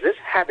 If this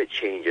habit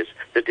changes,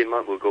 the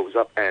demand will go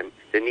up and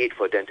the need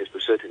for dentists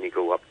will certainly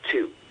go up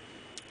too.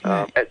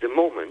 Right. At the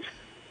moment,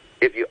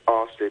 if you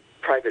ask the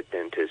private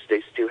dentists,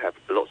 they still have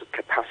lots of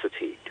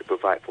capacity to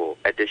provide for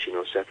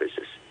additional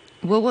services.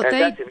 Well,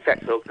 that's in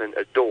fact opened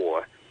a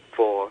door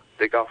for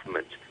the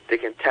government. They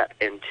can tap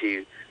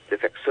into the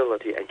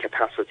facility and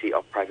capacity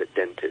of private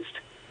dentists.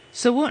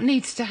 So what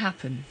needs to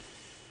happen?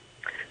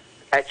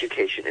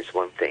 Education is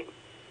one thing,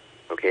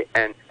 okay,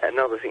 and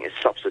another thing is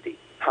subsidy.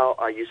 How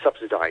are you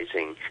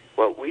subsidizing?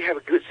 Well, we have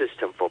a good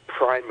system for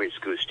primary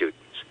school students.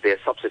 They are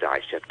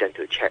subsidized to have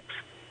dental checks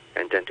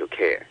and dental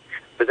care.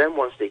 But then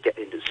once they get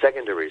into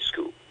secondary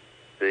school,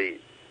 the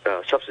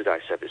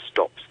subsidized service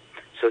stops.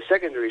 So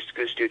secondary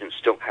school students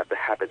don't have the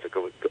habit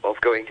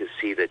of going to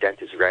see the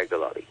dentist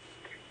regularly.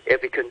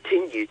 If we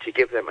continue to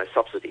give them a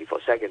subsidy for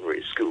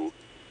secondary school,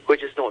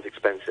 which is not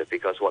expensive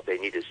because what they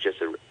need is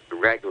just a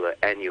regular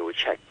annual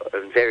check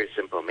and very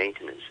simple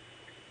maintenance.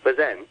 But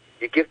then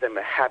you give them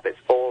a habit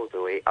all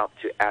the way up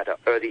to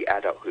early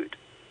adulthood.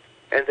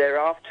 And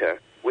thereafter,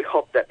 we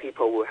hope that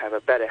people will have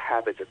a better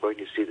habit of going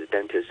to see the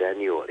dentist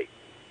annually.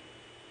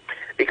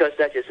 Because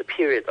that is a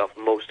period of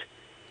most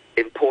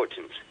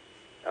importance,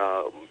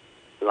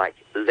 like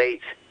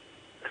late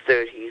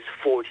 30s,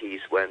 40s,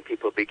 when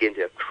people begin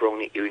to have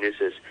chronic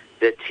illnesses,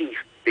 their teeth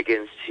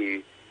begins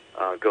to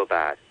go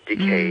bad,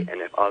 decay,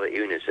 and have other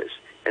illnesses.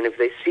 And if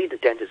they see the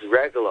dentist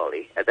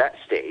regularly at that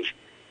stage,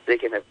 they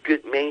can have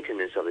good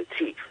maintenance of the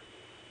teeth.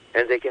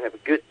 And they can have a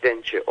good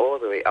denture all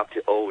the way up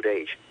to old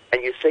age.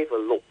 And you save a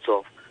lot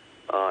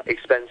of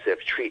expensive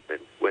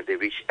treatment when they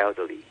reach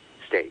elderly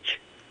stage.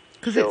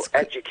 So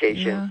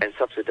education and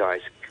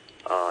subsidized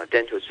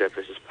dental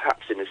services,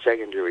 perhaps in the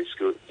secondary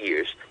school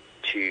years,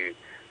 to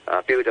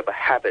build up a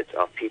habit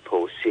of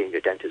people seeing the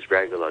dentist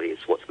regularly is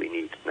what we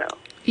need now.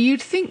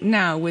 You'd think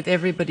now, with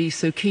everybody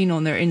so keen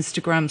on their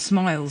Instagram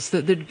smiles,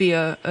 that there'd be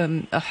a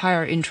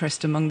higher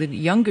interest among the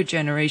younger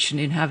generation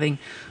in having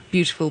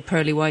beautiful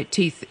pearly white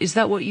teeth. Is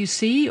that what you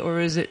see, or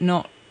is it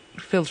not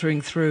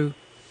filtering through?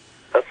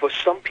 For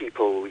some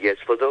people, yes.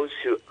 For those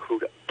who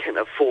can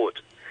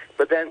afford.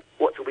 But then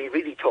what are we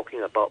really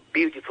talking about?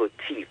 Beautiful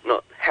teeth,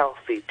 not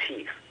healthy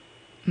teeth.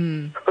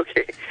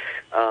 Okay.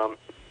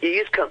 You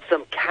use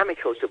some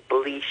chemicals to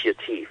bleach your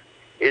teeth.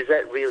 Is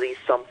that really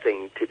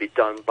something to be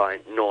done by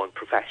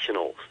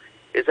non-professionals?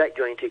 Is that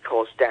going to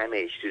cause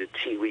damage to the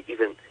teeth,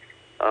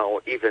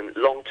 or even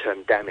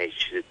long-term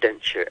damage to the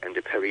denture and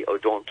the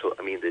periodontal,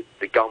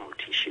 the gum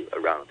tissue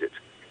around it?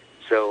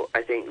 So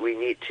I think we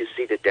need to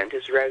see the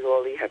dentist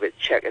regularly, have it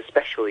checked,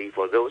 especially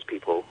for those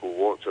people who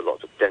want a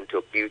lot of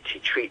dental beauty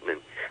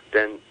treatment.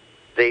 Then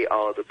they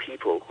are the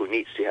people who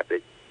need to have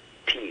their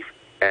teeth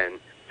and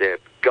their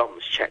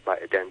gums checked by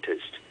a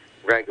dentist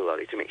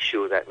regularly to make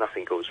sure that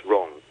nothing goes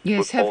wrong.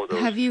 Yes,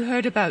 have you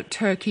heard about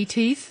turkey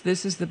teeth?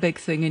 This is the big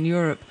thing in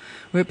Europe,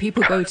 where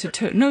people go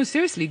to no,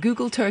 seriously,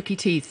 Google turkey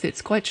teeth.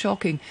 It's quite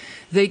shocking.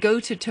 They go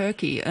to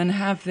Turkey and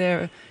have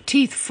their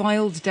teeth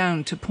filed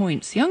down to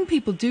points. Young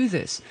people do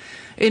this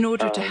in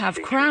order to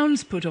have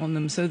crowns put on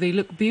them so they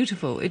look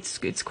beautiful.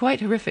 It's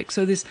quite horrific.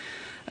 So this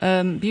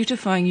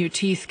beautifying your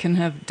teeth can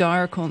have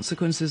dire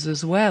consequences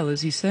as well,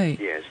 as you say.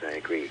 Yes, I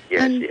agree.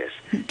 Yes.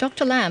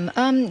 Dr. Lam,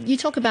 you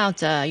talked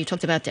about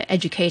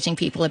educating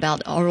people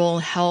about oral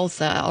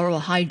health, oral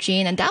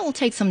hygiene, and that will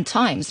take some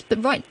time.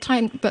 But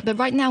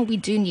right now we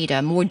do need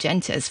more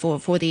dentists for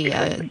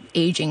the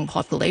aging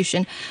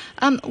population.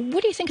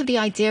 What do you think of the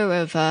idea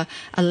of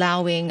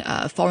allowing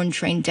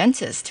foreign-trained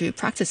dentists to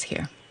practice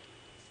here?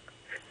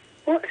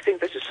 Well, I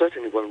think this is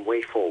certainly one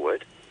way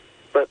forward,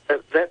 but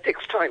that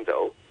takes time,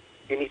 though.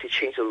 You need to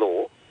change the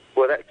law.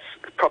 Well, that's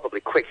probably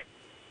quick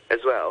as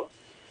well,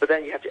 but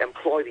then you have to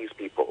employ these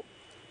people.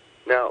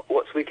 Now,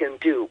 what we can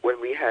do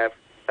when we have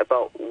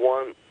about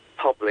 1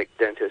 public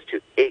dentist to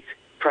 8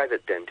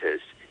 private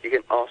dentists, you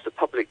can ask the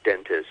public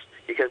dentist,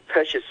 you can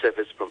purchase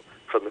service from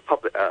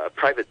the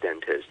private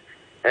dentist,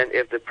 and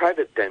if the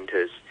private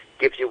dentist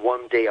gives you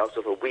 1 day out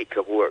of a week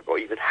of work, or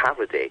even half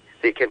a day,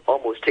 they can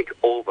almost take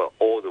over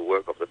all the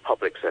work of the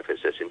public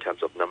services in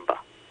terms of number.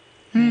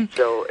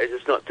 So it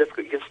is not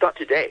difficult. You can start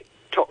today,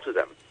 talk to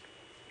them,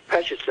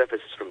 purchase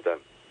services from them,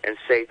 and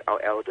save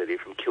our elderly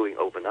from queuing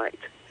overnight.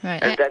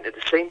 Right. And then at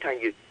the same time,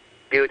 you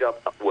build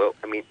up,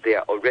 they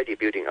are already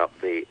building up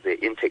the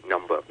intake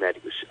number of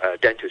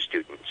dental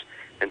students,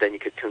 and then you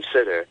could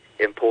consider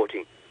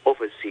importing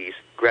overseas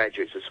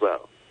graduates as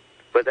well.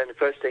 But then the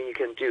first thing you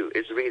can do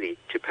is really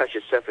to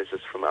purchase services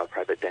from our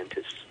private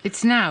dentists.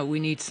 It's now we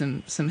need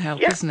some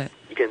help, isn't it?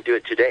 You can do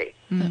it today.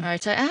 All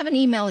right, I have an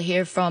email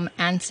here from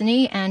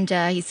Anthony, and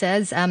he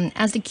says,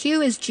 as the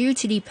queue is due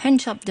to the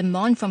pent-up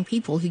demand from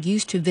people who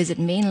used to visit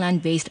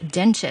mainland-based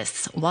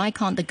dentists, why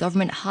can't the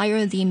government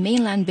hire the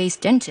mainland-based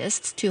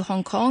dentists to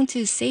Hong Kong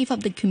to save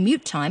up the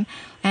commute time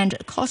and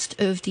cost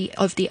of the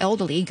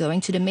elderly going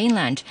to the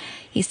mainland?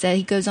 He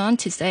goes on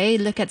to say,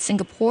 look at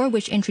Singapore,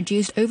 which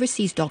introduced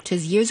overseas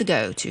doctors years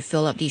ago to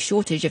fill up the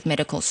shortage of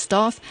medical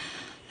staff.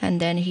 And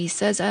then he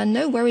says,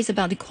 no worries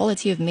about the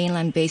quality of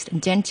mainland-based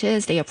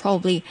dentists. They are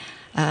probably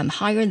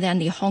higher than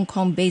the Hong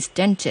Kong-based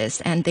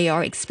dentists, and they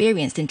are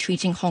experienced in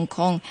treating Hong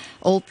Kong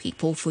old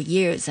people for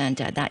years. And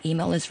that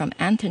email is from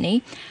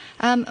Anthony.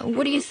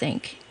 What do you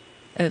think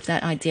of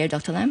that idea,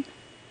 Dr. Lam?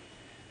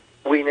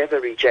 We never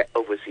reject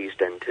overseas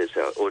dentists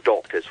or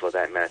doctors for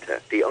that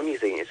matter. The only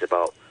thing is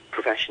about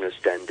professional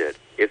standard.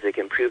 If they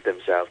can prove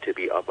themselves to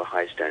be of a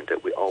high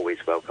standard, we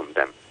always welcome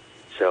them.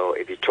 So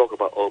if you talk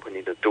about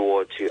opening the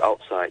door to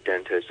outside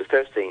dentists, the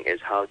first thing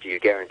is how do you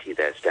guarantee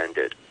their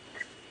standard?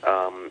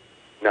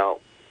 Now,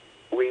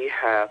 we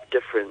have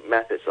different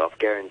methods of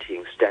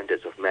guaranteeing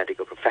standards of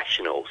medical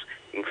professionals,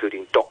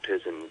 including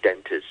doctors and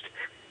dentists.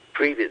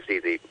 Previously,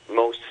 the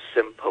most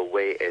simple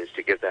way is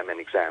to give them an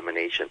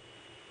examination.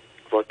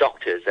 For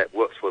doctors, that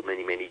works for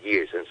many, many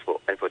years, and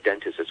for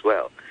dentists as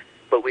well.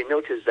 But we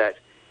noticed that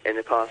in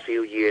the past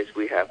few years,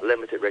 we have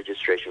limited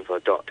registration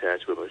for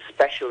doctors, with a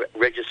special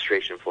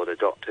registration for the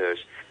doctors,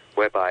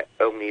 whereby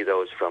only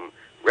those from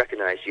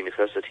recognized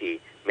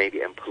university may be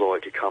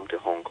employed to come to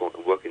Hong Kong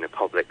and work in the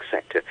public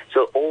sector.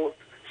 So all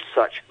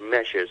such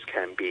measures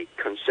can be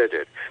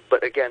considered.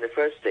 But again, the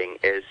first thing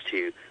is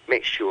to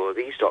make sure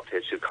these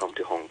doctors who come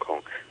to Hong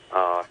Kong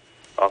are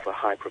of a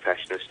high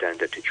professional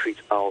standard to treat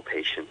our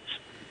patients.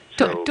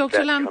 So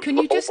Dr. Lam, can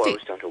you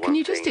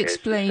just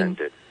explain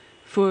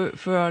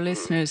for our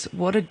listeners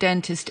what a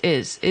dentist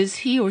is? Is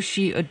he or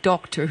she a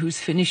doctor who's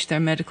finished their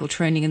medical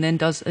training and then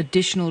does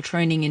additional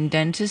training in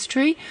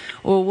dentistry,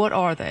 or what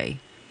are they?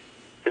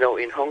 You know,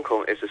 in Hong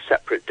Kong, it's a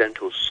separate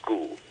dental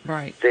school.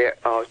 Right. There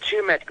are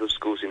two medical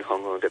schools in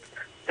Hong Kong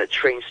that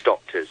trains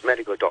doctors,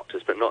 medical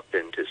doctors, but not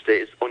dentists.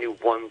 There is only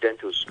one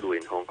dental school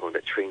in Hong Kong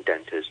that trains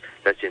dentists.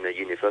 That's in the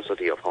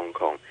University of Hong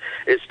Kong.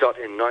 It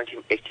started in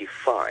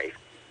 1985,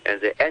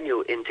 and the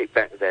annual intake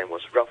back then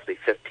was roughly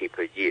 50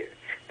 per year.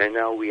 And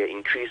now we are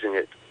increasing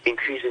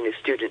the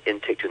student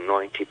intake to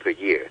 90 per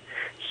year.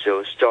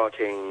 So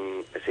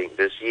starting, I think,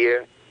 this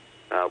year,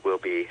 we'll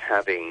be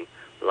having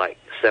like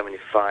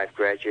 75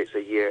 graduates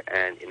a year,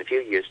 and in a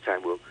few years'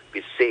 time, we'll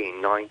be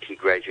seeing 90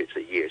 graduates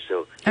a year.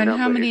 So and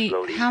how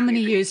many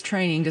years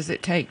training does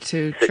it take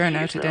to turn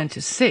out a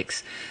dentist?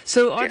 6.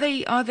 So are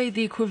they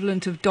the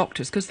equivalent of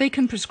doctors? Because they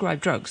can prescribe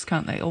drugs,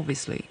 can't they?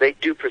 Obviously, they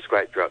do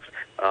prescribe drugs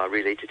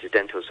related to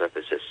dental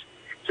services.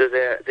 So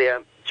they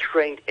are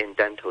trained in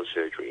dental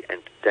surgery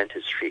and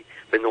dentistry,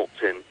 but not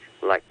in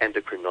like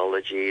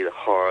endocrinology, the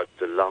heart,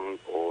 the lung,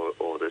 or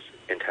the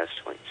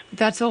intestines.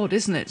 That's odd,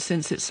 isn't it,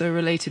 since it's so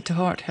related to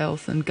heart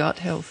health and gut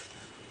health?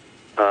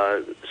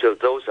 So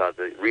those are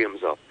the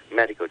realms of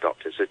medical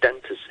doctors. So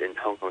dentists in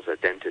Hong Kong are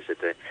dentists.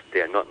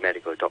 They are not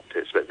medical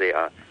doctors, but they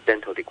are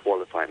dentally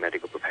qualified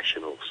medical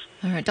professionals.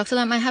 All right, Dr.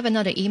 Lam, I have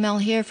another email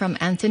here from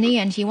Anthony,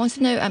 and he wants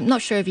to know, I'm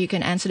not sure if you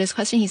can answer this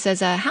question. He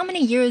says, how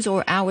many years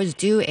or hours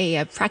do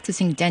a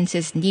practicing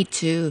dentist need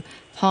to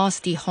pass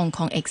the Hong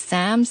Kong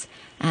exams?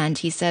 And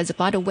he says,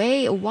 by the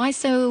way, why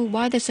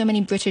are there so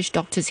many British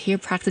doctors here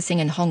practicing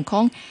in Hong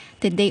Kong?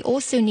 Did they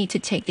also need to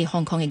take the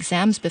Hong Kong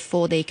exams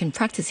before they can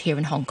practice here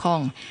in Hong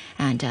Kong?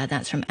 And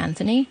that's from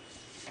Anthony.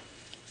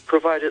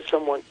 Provided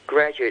someone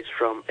graduates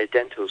from a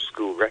dental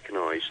school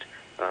recognized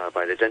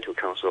by the Dental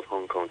Council of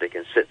Hong Kong, they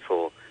can sit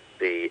for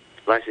the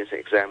license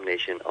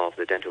examination of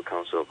the Dental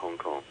Council of Hong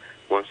Kong.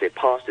 Once they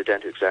pass the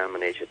dental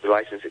examination, the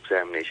license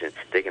examination,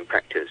 they can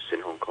practice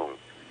in Hong Kong.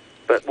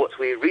 But what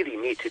we really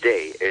need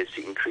today is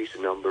to increase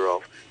the number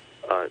of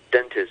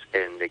dentists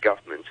in the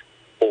government,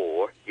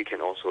 or you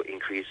can also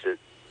increase the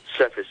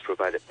service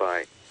provided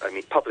by,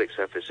 public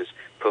services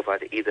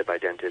provided either by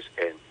dentists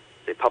in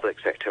the public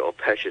sector or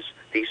purchase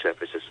these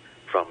services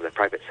from the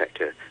private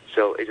sector.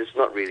 So it is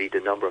not really the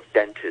number of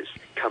dentists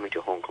coming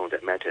to Hong Kong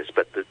that matters,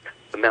 but the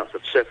amount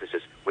of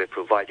services we're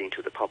providing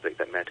to the public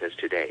that matters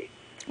today.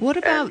 What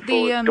about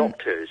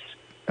doctors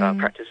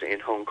practicing in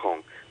Hong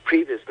Kong?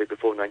 Previously,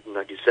 before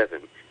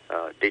 1997,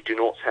 they do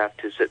not have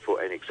to sit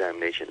for any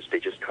examinations. They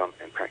just come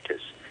and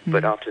practice.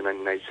 But after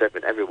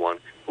 1997, everyone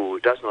who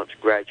does not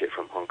graduate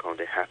from Hong Kong,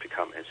 they have to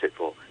come and sit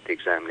for the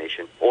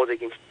examination. Or they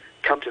can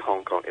come to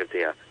Hong Kong if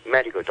they are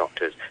medical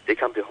doctors. They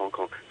come to Hong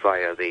Kong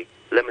via the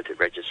limited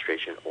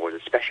registration or the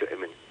special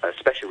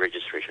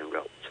registration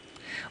route.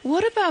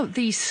 What about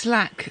the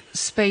slack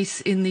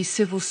space in the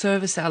civil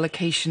service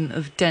allocation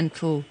of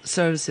dental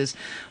services?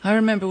 I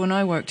remember when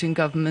I worked in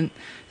government,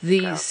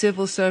 the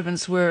civil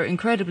servants were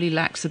incredibly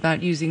lax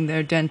about using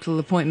their dental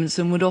appointments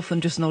and would often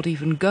just not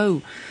even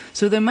go.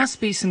 So there must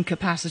be some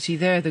capacity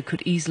there that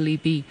could easily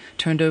be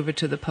turned over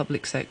to the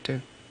public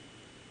sector.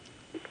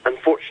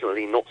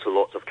 Unfortunately, not so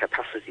lots of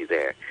capacity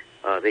there.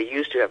 They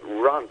used to have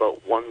around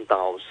about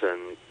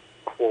 1,000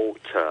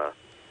 quota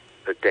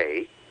a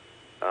day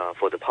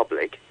for the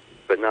public.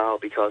 But now,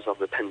 because of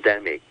the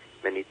pandemic,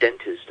 many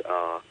dentists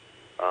are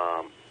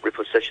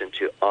repositioned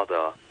to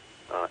other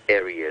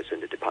areas in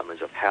the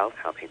departments of health,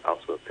 helping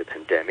out with the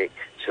pandemic.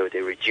 So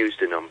they reduced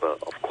the number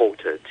of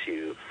quota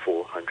to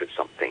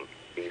 400-something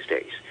these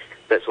days.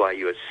 That's why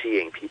you are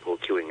seeing people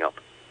queuing up.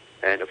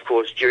 And, of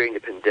course, during the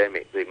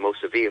pandemic, the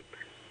most severe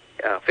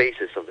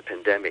phases of the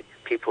pandemic,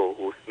 people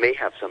who may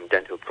have some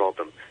dental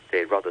problem,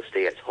 they'd rather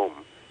stay at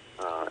home.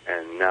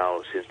 And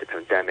now, since the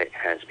pandemic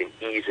has been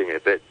easing a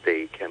bit,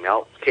 they came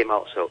out.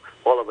 So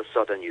all of a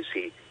sudden, you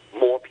see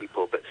more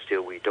people, but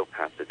still we don't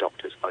have the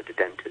doctors or the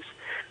dentists.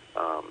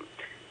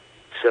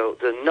 So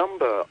the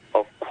number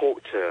of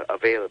quota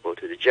available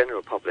to the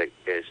general public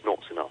is not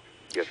enough.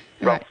 You have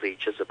roughly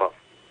just about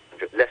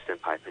less than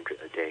 500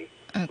 a day.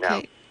 Okay.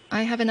 Now,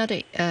 I have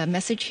another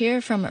message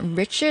here from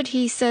Richard.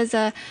 He says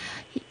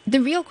the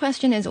real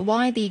question is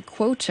why the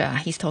quota,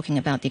 he's talking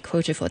about the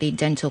quota for the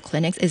dental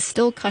clinics, is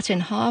still cut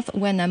in half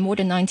when more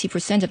than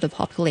 90% of the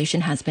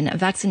population has been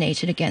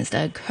vaccinated against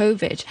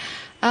COVID.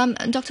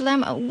 Dr.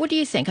 Lam, what do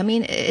you think? I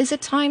mean, is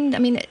it time? I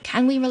mean,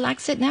 can we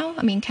relax it now?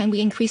 I mean, can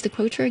we increase the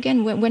quota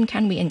again? When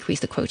can we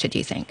increase the quota, do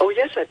you think? Oh,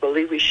 yes, I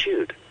believe we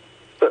should.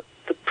 But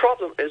the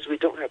problem is we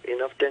don't have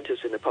enough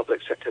dentists in the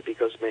public sector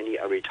because many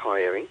are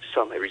retiring,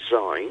 some have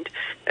resigned,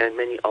 and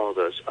many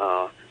others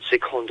are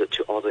seconded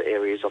to other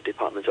areas of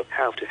departments of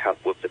health to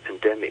help with the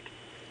pandemic.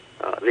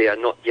 They are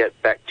not yet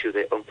back to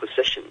their own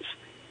positions.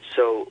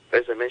 So,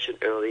 as I mentioned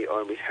earlier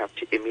on, we have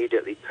to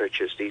immediately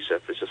purchase these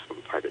services from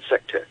the private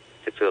sector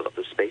to fill up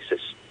the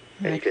spaces.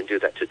 Right. And you can do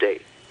that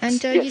today.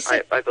 And yes, you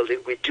said... I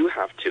believe we do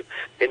have to.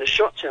 In the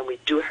short term, we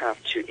do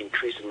have to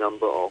increase the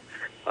number of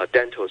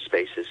dental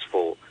spaces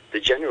for the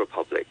general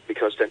public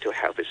because dental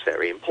health is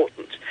very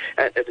important.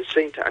 And at the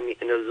same time, I mean,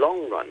 in the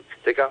long run,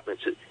 the government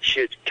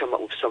should come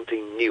up with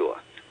something newer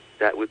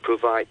that would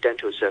provide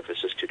dental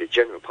services to the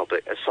general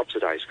public as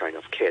subsidized kind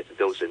of care to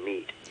those in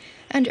need.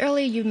 And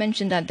earlier you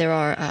mentioned that there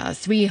are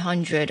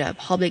 300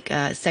 public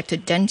sector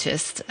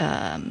dentists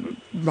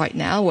right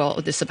now.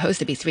 Well, there's supposed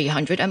to be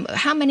 300.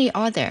 How many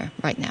are there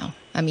right now?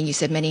 I mean, you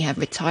said many have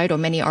retired or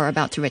many are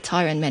about to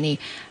retire and many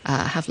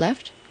have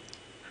left?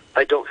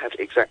 I don't have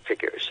exact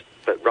figures,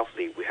 but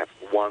roughly we have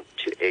 1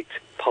 to 8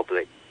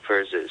 public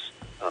versus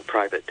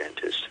private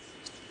dentists.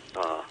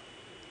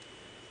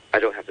 I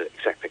don't have the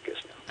exact figures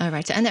now. All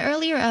right. And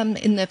earlier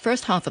in the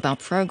first half of our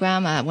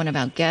program, one of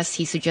our guests,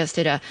 he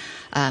suggested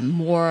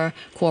more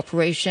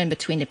cooperation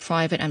between the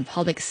private and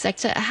public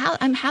sector.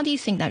 How do you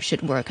think that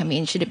should work? I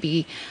mean, should it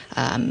be...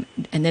 and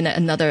then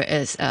another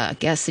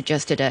guest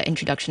suggested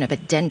introduction of a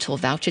dental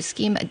voucher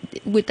scheme.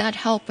 Would that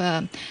help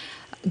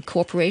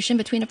cooperation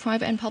between the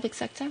private and public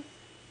sector?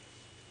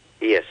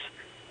 Yes.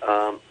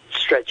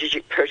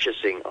 Strategic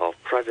purchasing of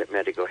private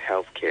medical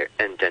health care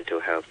and dental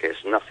health care is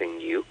nothing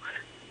new.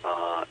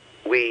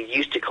 We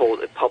used to call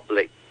it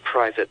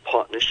public-private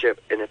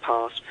partnership in the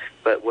past,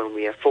 but when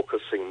we are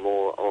focusing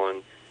more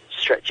on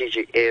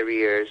strategic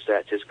areas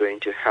that is going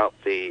to help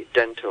the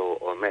dental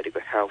or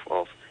medical health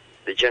of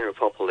the general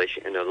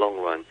population in the long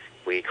run,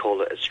 we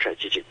call it a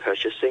strategic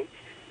purchasing.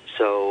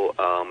 So,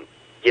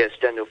 yes,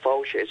 dental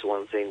voucher is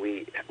one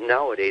thing.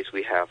 Nowadays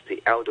we have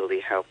the elderly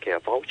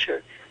healthcare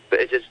voucher, but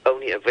it is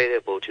only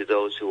available to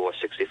those who are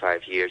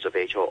 65 years of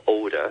age or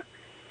older,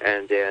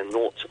 and they are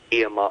not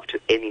earmarked to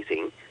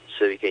anything.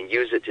 So you can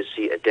use it to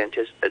see a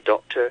dentist, a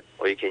doctor,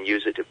 or you can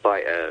use it to buy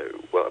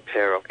a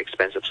pair of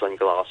expensive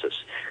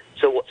sunglasses.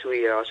 So what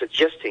we are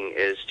suggesting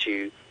is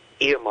to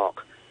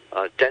earmark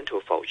dental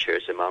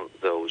vouchers among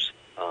those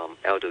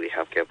elderly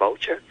healthcare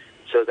voucher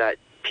so that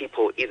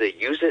people either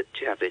use it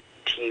to have their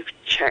teeth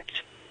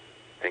checked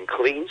and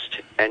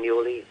cleansed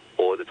annually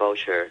or the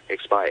voucher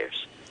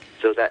expires.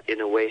 So that in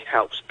a way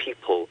helps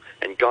people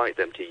and guide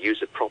them to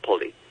use it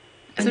properly.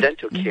 And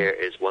dental care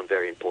is one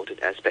very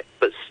important aspect.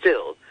 But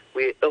still,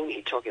 we're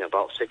only talking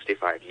about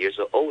 65 years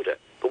or older.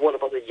 But what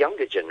about the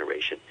younger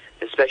generation,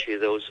 especially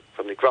those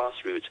from the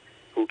grassroots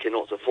who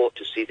cannot afford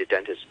to see the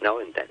dentist now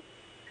and then?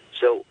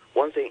 So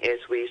one thing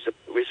is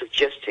we're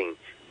suggesting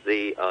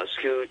the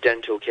school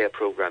dental care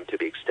program to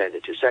be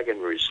extended to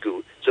secondary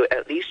school. So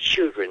at least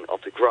children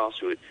of the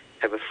grassroots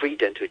have a free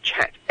dental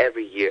check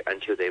every year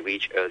until they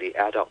reach early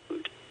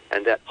adulthood.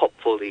 And that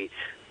hopefully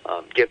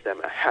give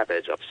them a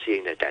habit of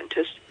seeing a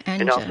dentist.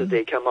 And after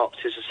they come up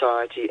to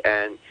society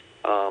and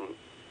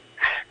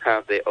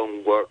have their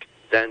own work,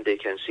 then they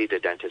can see the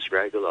dentist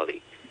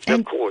regularly. And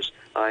of course,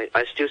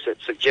 I still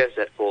suggest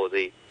that for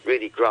the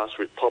really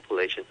grassroots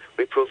population,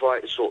 we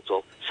provide sorts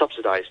of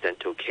subsidized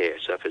dental care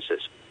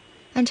services.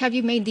 And have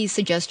you made these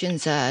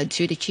suggestions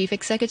to the chief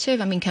executive?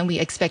 I mean, can we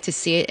expect to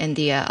see it in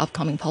the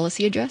upcoming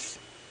policy address?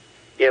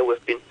 Yeah, we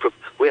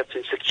have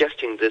been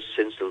suggesting this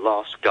since the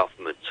last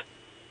government.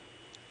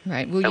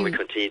 Right. And we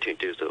continue to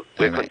do so.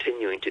 We're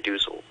continuing to do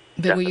so.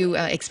 But definitely. Will you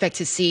expect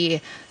to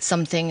see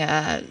something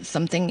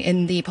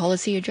in the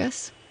policy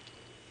address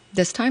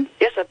this time?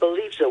 Yes, I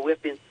believe so.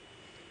 We've been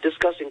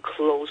discussing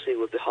closely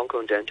with the Hong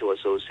Kong Dental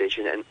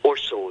Association and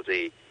also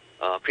the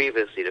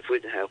previously the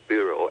Food and Health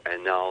Bureau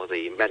and now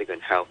the Medical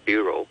and Health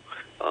Bureau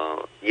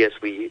yes,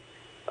 we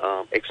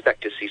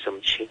expect to see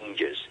some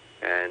changes,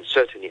 and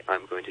certainly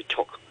I'm going to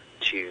talk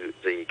to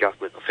the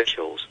government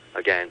officials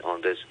again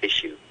on this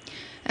issue.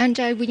 And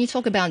when you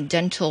talk about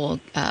dental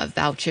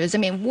vouchers, I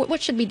mean,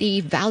 what should be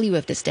the value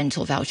of this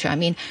dental voucher? I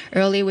mean,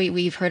 earlier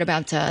we've heard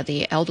about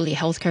the elderly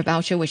healthcare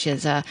voucher, which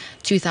is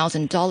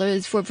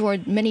 $2,000. For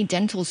many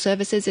dental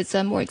services, it's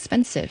more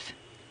expensive.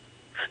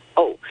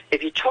 Oh,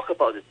 if you talk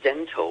about the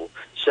dental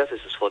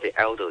services for the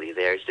elderly,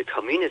 there is the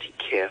Community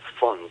Care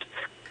Fund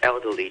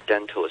Elderly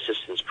Dental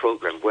Assistance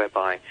Program,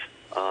 whereby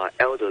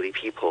elderly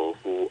people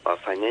who are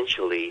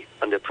financially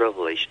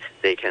underprivileged,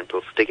 they can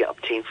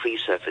obtain free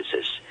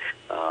services,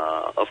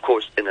 of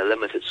course, in a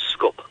limited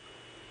scope.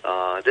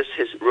 This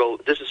is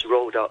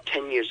rolled out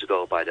 10 years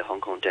ago by the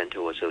Hong Kong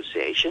Dental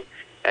Association,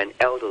 and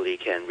elderly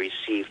can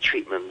receive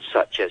treatments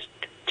such as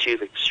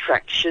tooth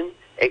extraction,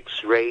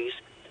 X-rays,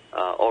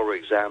 oral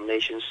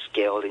examinations,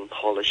 scaling,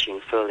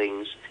 polishing,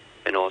 fillings,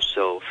 and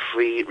also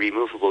free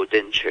removable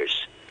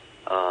dentures.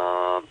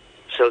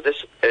 So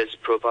this is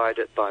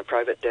provided by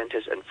private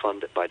dentists and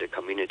funded by the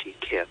Community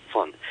Care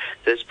Fund.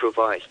 This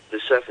provides the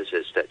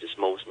services that is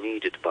most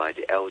needed by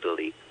the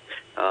elderly.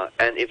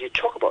 And if you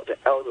talk about the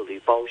elderly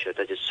voucher,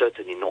 that is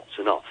certainly not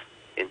enough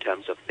in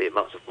terms of the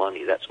amount of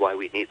money. That's why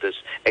we need this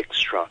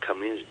extra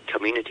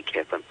Community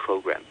Care Fund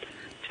program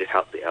to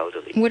help the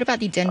elderly. What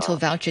about the dental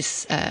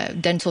vouchers?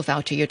 Dental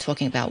voucher you're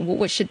talking about?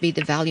 What should be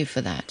the value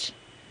for that?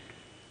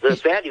 The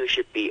value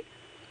should be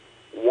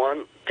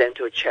one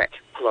dental check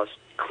plus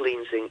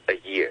cleansing a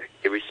year,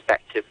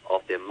 irrespective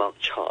of the amount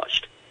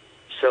charged.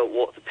 So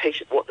what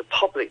the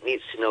public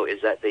needs to know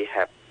is that they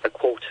have a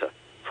quota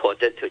for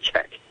dental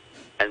check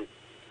and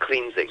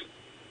cleansing.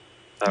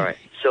 All right.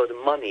 So the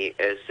money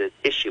is the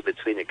issue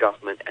between the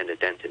government and the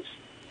dentist.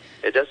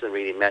 It doesn't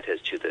really matter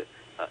to the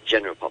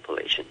general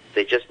population.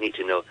 They just need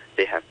to know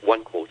they have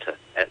one quota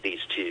at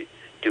least to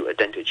do a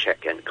dental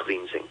check and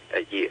cleansing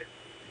a year.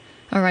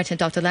 All right, and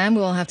Dr. Lam,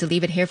 we'll have to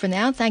leave it here for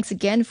now. Thanks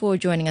again for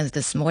joining us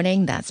this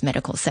morning. That's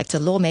medical sector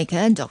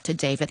lawmaker Dr.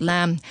 David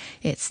Lam.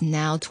 It's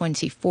now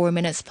 24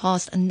 minutes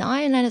past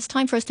 9, and it's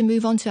time for us to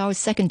move on to our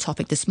second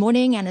topic this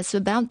morning, and it's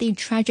about the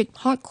tragic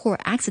parkour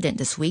accident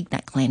this week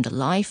that claimed the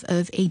life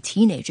of a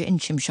teenager in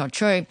Tsim Sha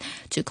Tsui.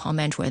 To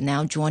comment, we're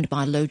now joined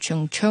by Lo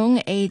Chung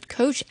Chung, a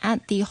coach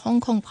at the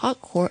Hong Kong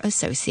Parkour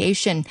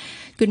Association.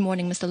 Good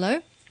morning, Mr. Lo.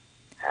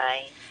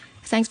 Hi.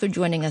 Thanks for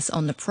joining us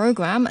on the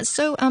program.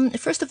 So,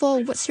 first of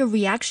all, what's your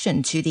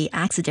reaction to the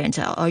accident?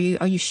 Are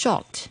you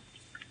shocked?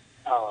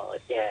 Oh,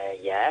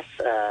 yes.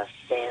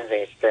 Since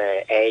it's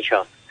the age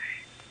of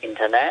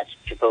internet,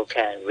 people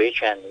can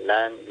reach and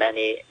learn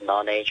many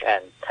knowledge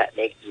and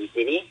technique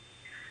easily.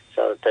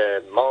 So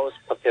the most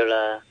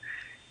popular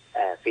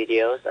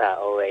videos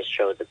always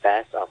show the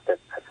best of the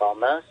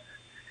performers,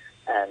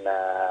 and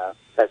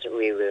but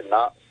we will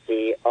not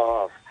see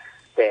all of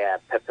their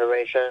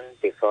preparation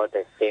before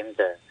they film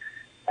the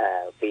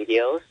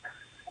videos.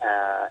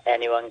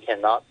 Anyone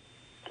cannot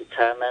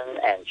determine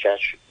and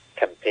judge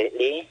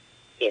completely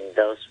in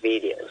those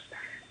videos.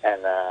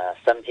 And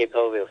some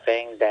people will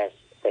think that's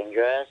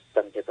dangerous.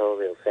 Some people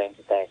will think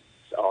that's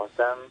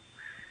awesome.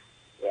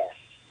 Yes.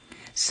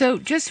 So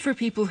just for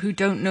people who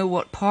don't know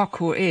what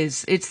parkour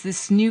is, it's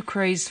this new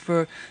craze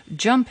for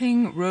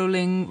jumping,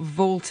 rolling,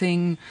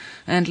 vaulting,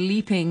 and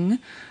leaping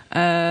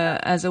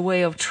as a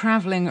way of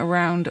traveling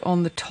around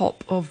on the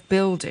top of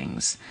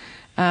buildings.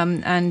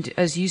 And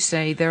as you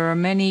say, there are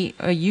many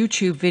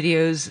YouTube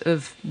videos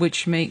of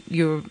which make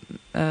you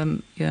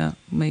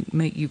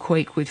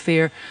quake with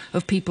fear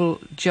of people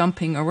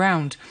jumping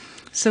around.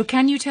 So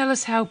can you tell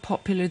us how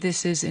popular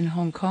this is in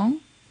Hong Kong?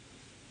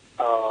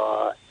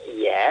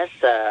 Yes,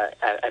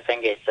 I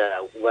think it's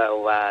a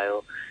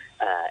worldwide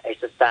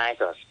exercise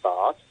or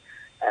sport.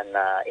 And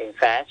in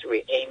fact,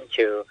 we aim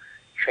to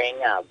train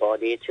our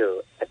body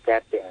to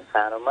adapt the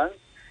environment.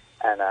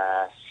 And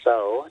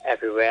so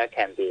everywhere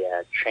can be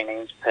a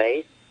training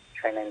place.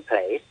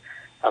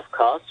 Of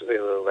course, we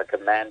will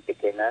recommend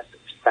beginners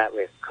start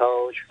with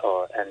coach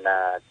or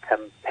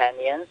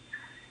companions,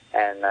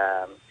 and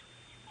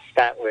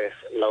start with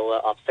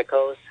lower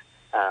obstacles.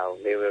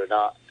 We will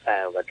not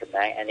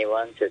recommend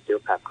anyone to do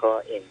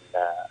parkour in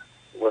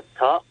the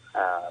rooftop.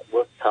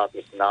 Rooftop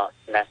is not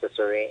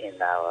necessary in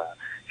our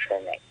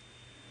training.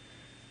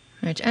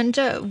 Right.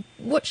 And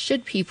what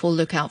should people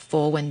look out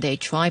for when they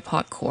try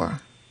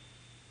parkour?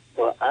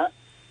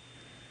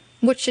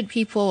 What should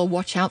people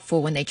watch out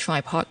for when they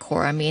try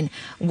parkour? I mean,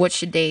 what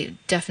should they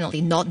definitely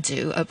not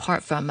do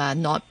apart from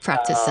not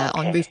practice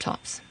on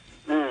rooftops?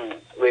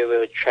 We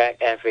will check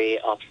every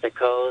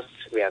obstacles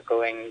we are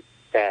going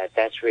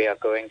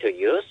to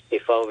use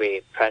before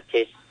we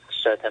practice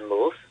certain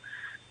moves.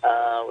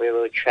 We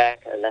will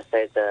check, let's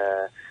say,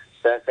 the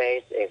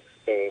surface if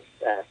it's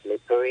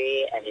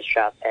slippery, any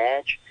sharp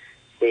edge,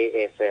 see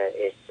if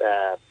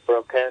it's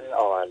broken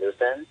or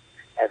loosened.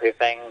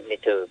 Everything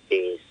needs to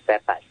be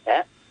step by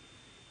step.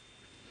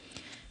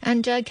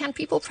 And can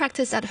people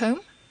practice at home?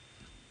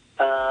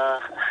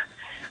 Of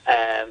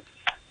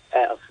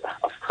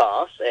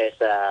course,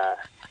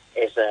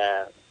 it's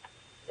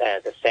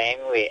the same.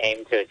 We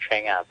aim to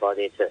train our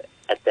body to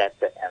adapt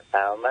the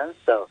environment.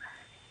 So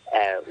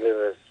we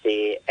will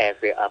see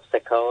every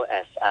obstacle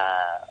as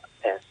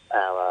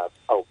our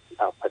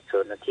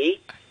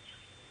opportunity.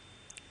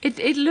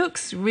 It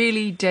looks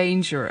really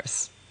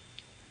dangerous.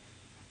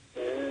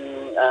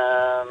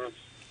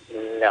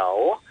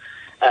 No,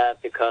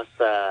 because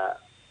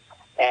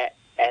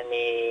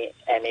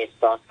any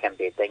sport can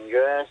be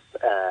dangerous.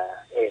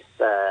 It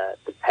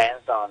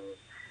depends on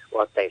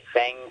what they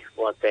think,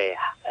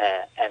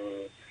 and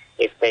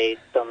if they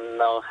don't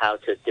know how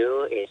to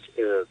do it,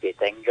 it will be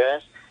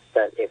dangerous.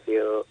 But if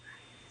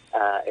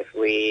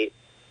we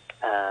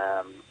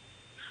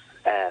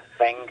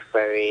think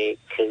very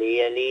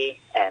clearly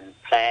and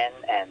plan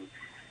and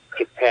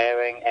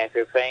preparing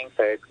everything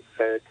very,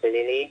 very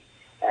clearly,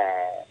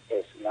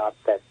 it's not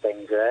that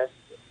dangerous.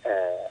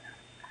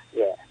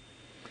 Yeah.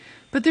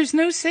 But there's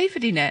no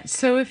safety net.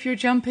 So if you're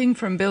jumping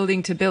from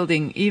building to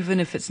building, even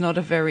if it's not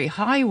a very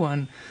high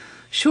one,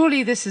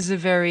 surely this is a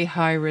very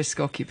high-risk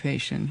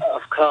occupation.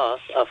 Of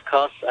course.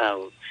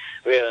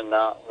 We will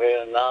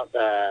not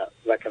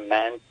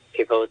recommend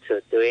people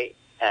to do it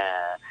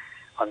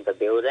on the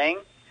building.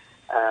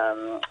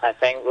 I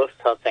think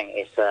rooftoping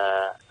is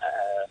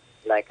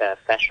like a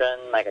fashion,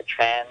 like a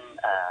trend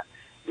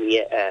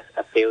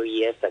a few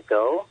years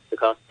ago,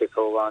 because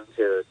people want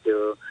to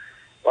film,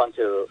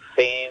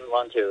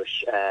 want to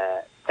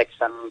take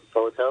some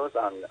photos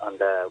on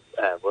the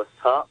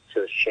rooftop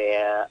to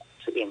share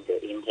in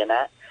the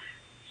internet.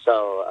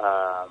 So,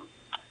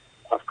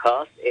 of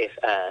course, if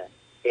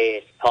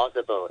it's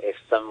possible, if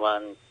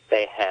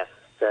they have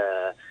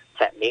the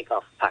technique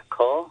of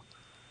parkour,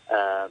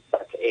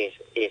 but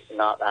it's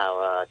not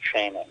our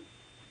training.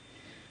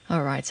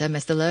 All right, so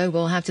Mr. Low,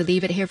 we'll have to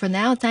leave it here for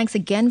now. Thanks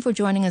again for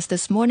joining us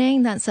this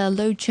morning. That's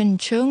Lo Chun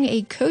Chung,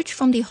 a coach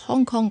from the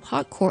Hong Kong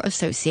Parkour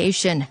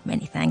Association.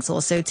 Many thanks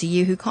also to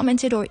you who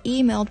commented or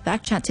emailed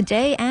Backchat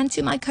today, and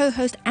to my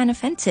co-host Anna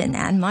Fenton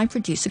and my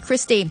producer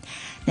Christy.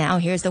 Now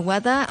here's the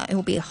weather. It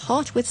will be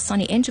hot with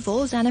sunny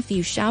intervals and a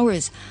few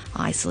showers.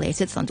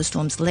 Isolated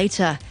thunderstorms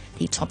later.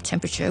 The top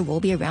temperature will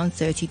be around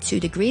 32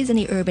 degrees in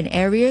the urban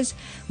areas.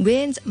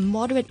 Winds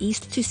moderate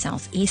east to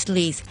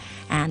southeasterlies.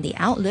 And the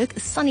outlook,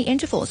 sunny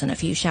intervals and a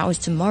few showers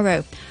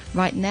tomorrow.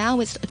 Right now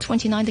it's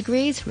 29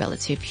 degrees,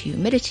 relative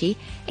humidity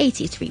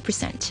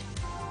 83%.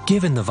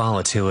 Given the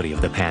volatility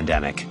of the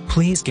pandemic,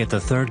 please get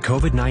the third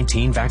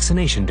COVID-19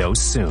 vaccination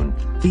dose soon.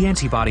 The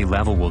antibody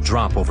level will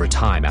drop over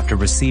time after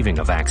receiving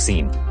a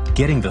vaccine.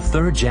 Getting the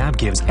third jab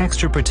gives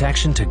extra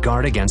protection to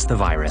guard against the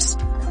virus.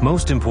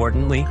 Most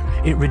importantly,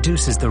 it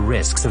reduces the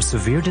risks of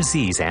severe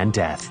disease and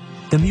death.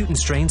 The mutant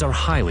strains are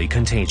highly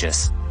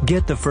contagious.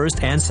 Get the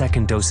first and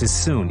second doses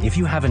soon if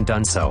you haven't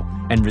done so,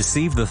 and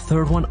receive the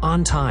third one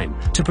on time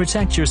to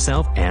protect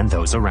yourself and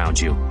those around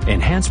you.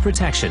 Enhanced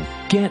protection.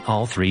 Get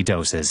all 3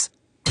 doses.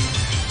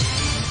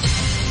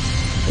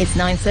 It's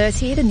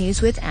 9:30, the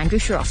news with Andrew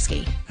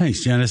Sharofsky.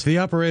 Thanks, Janice. The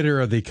operator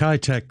of the Kai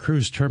Tak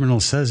Cruise Terminal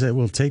says it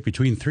will take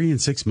between 3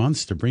 and 6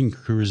 months to bring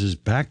cruises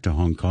back to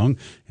Hong Kong,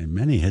 and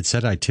many had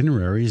set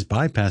itineraries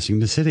bypassing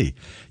the city.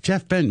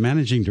 Jeff Bent,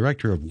 Managing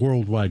Director of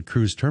Worldwide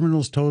Cruise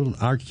Terminals, told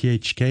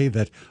RTHK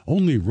that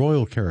only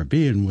Royal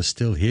Caribbean was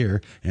still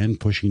here and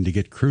pushing to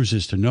get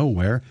cruises to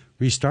nowhere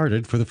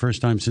restarted for the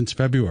first time since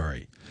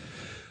February.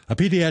 A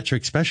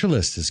pediatric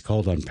specialist has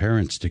called on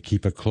parents to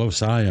keep a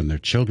close eye on their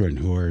children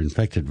who are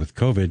infected with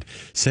COVID,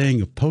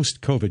 saying a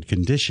post-COVID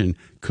condition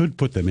could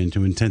put them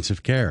into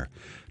intensive care.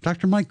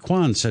 Dr. Mike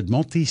Kwan said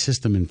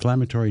multi-system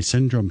inflammatory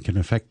syndrome can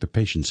affect the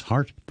patient's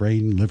heart,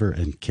 brain, liver,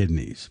 and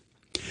kidneys.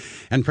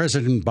 And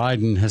President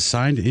Biden has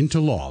signed into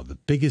law the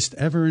biggest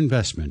ever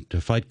investment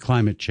to fight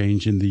climate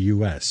change in the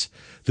U.S.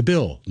 The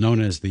bill,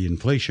 known as the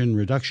Inflation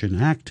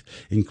Reduction Act,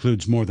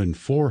 includes more than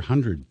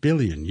 $400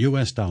 billion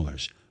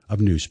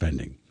of new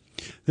spending.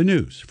 The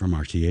news from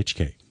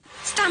RTHK.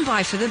 Stand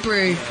by for the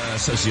brew.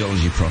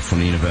 Sociology prof from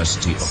the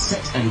University of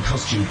Set and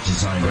Costume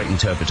Design, great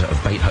interpreter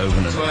of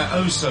Beethoven, and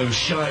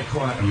oh-so-shy,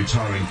 quiet and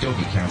retiring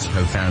doggy counter,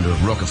 co-founder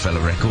of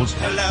Rockefeller Records.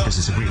 Hello. This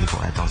is really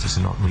for adults, it's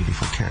not really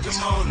for kids.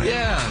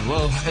 Yeah,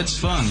 well, it's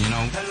fun, you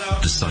know.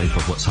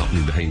 Decipher what's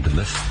happening behind the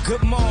myth.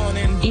 Good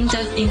morning.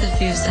 In-depth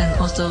interviews and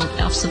also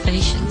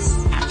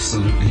observations.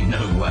 Absolutely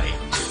no way.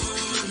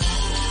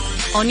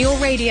 On your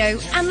radio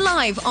and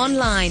live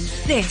online,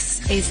 this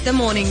is The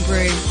Morning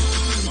Brew.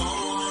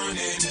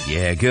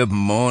 Yeah, good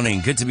morning.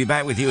 Good to be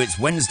back with you. It's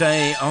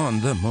Wednesday on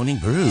The Morning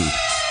Brew.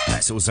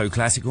 That's also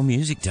Classical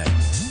Music Day.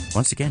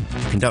 Once again,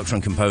 conductor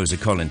and composer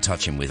Colin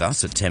Touchin with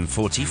us at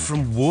 10:40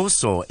 from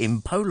Warsaw in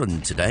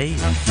Poland today.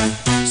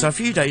 So a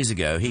few days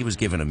ago, he was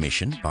given a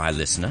mission by a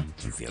listener,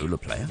 a viola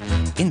player,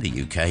 in the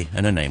UK,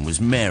 and her name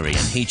was Mary,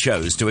 and he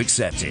chose to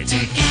accept it.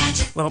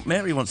 Well,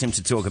 Mary wants him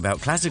to talk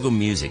about classical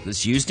music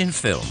that's used in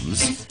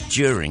films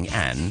during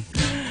an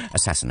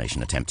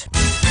assassination attempt.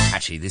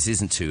 Actually, this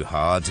isn't too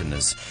hard and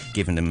has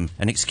given him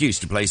an excuse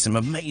to play some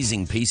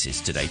amazing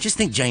pieces today. Just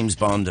think James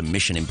Bond and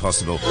Mission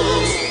Impossible.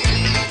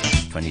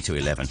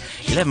 22:11.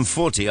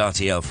 11:40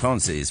 RTL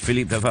France's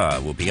Philippe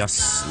Davard will be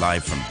us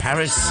live from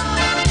Paris.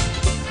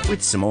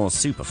 with some more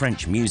super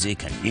French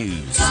music and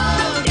news.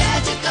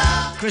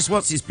 Chris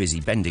Watts is busy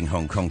bending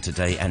Hong Kong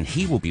today, and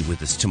he will be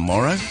with us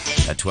tomorrow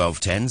at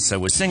 12:10. So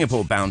we're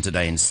Singapore bound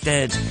today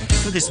instead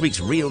for this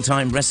week's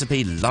real-time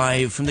recipe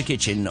live from the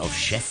kitchen of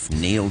Chef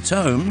Neil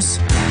Tomes.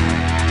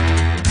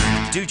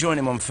 Do join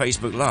him on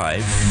Facebook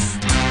Live.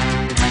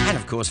 And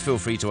of course, feel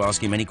free to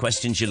ask him any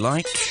questions you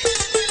like.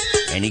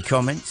 Any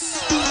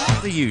comments?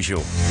 The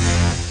usual.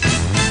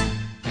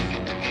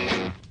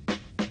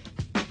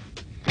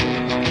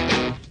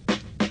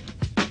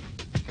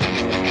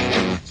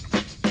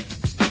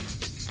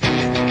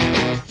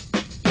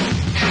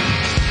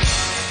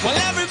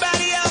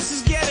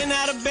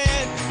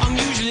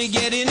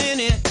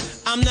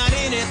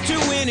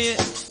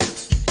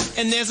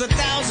 And there's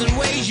 1,000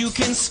 ways you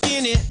can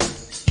skin it.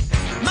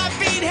 My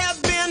feet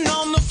have been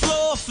on the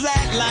floor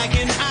flat like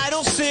an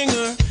idle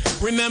singer.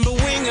 Remember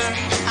Winger,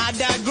 I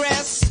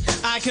digress.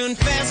 I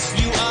confess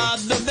you are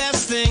the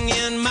best thing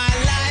in my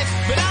life.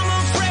 But I'm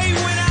afraid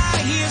when I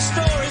hear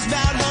stories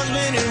about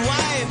husband and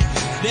wife,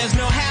 there's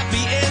no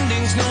happy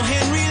endings, no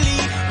Henry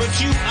Lee. But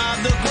you are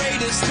the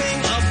greatest thing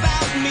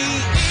about me.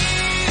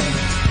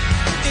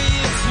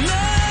 It's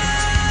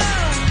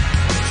love.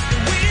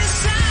 We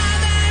decide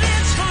that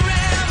it's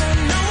forever.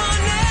 No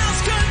one else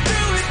could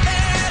do it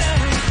better.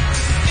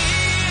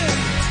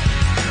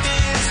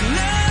 It's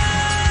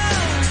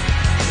love.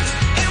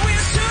 And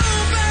we're two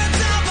birds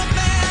of a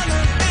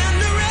feather, and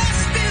the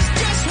rest is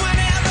just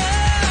whatever.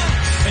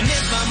 And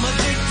if I'm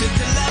addicted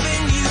to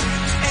loving you,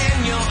 and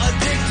you're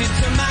addicted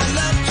to my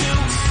love too,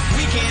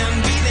 we can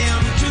be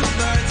them two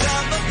birds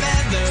of a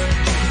feather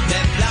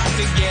that flock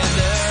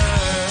together.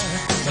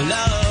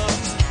 Love,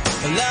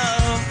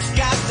 love,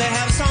 got to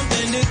have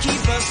something to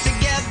keep us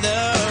together.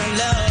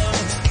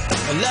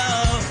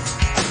 Love,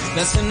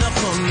 that's enough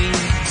for me.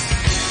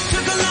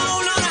 Took a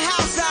loan on a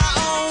house I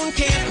own.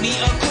 Can't be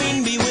a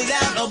queen bee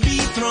without a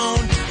bee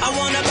throne. I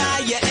wanna buy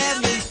you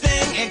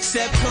everything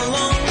except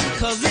cologne,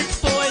 cause it's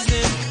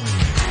poison.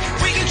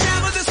 We can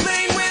travel to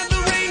Spain where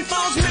the rain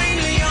falls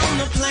mainly on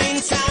the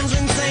plain. Sounds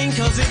insane,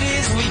 cause it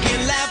is. We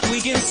can laugh, we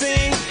can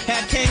sing,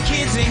 have 10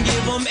 kids and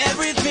give them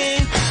every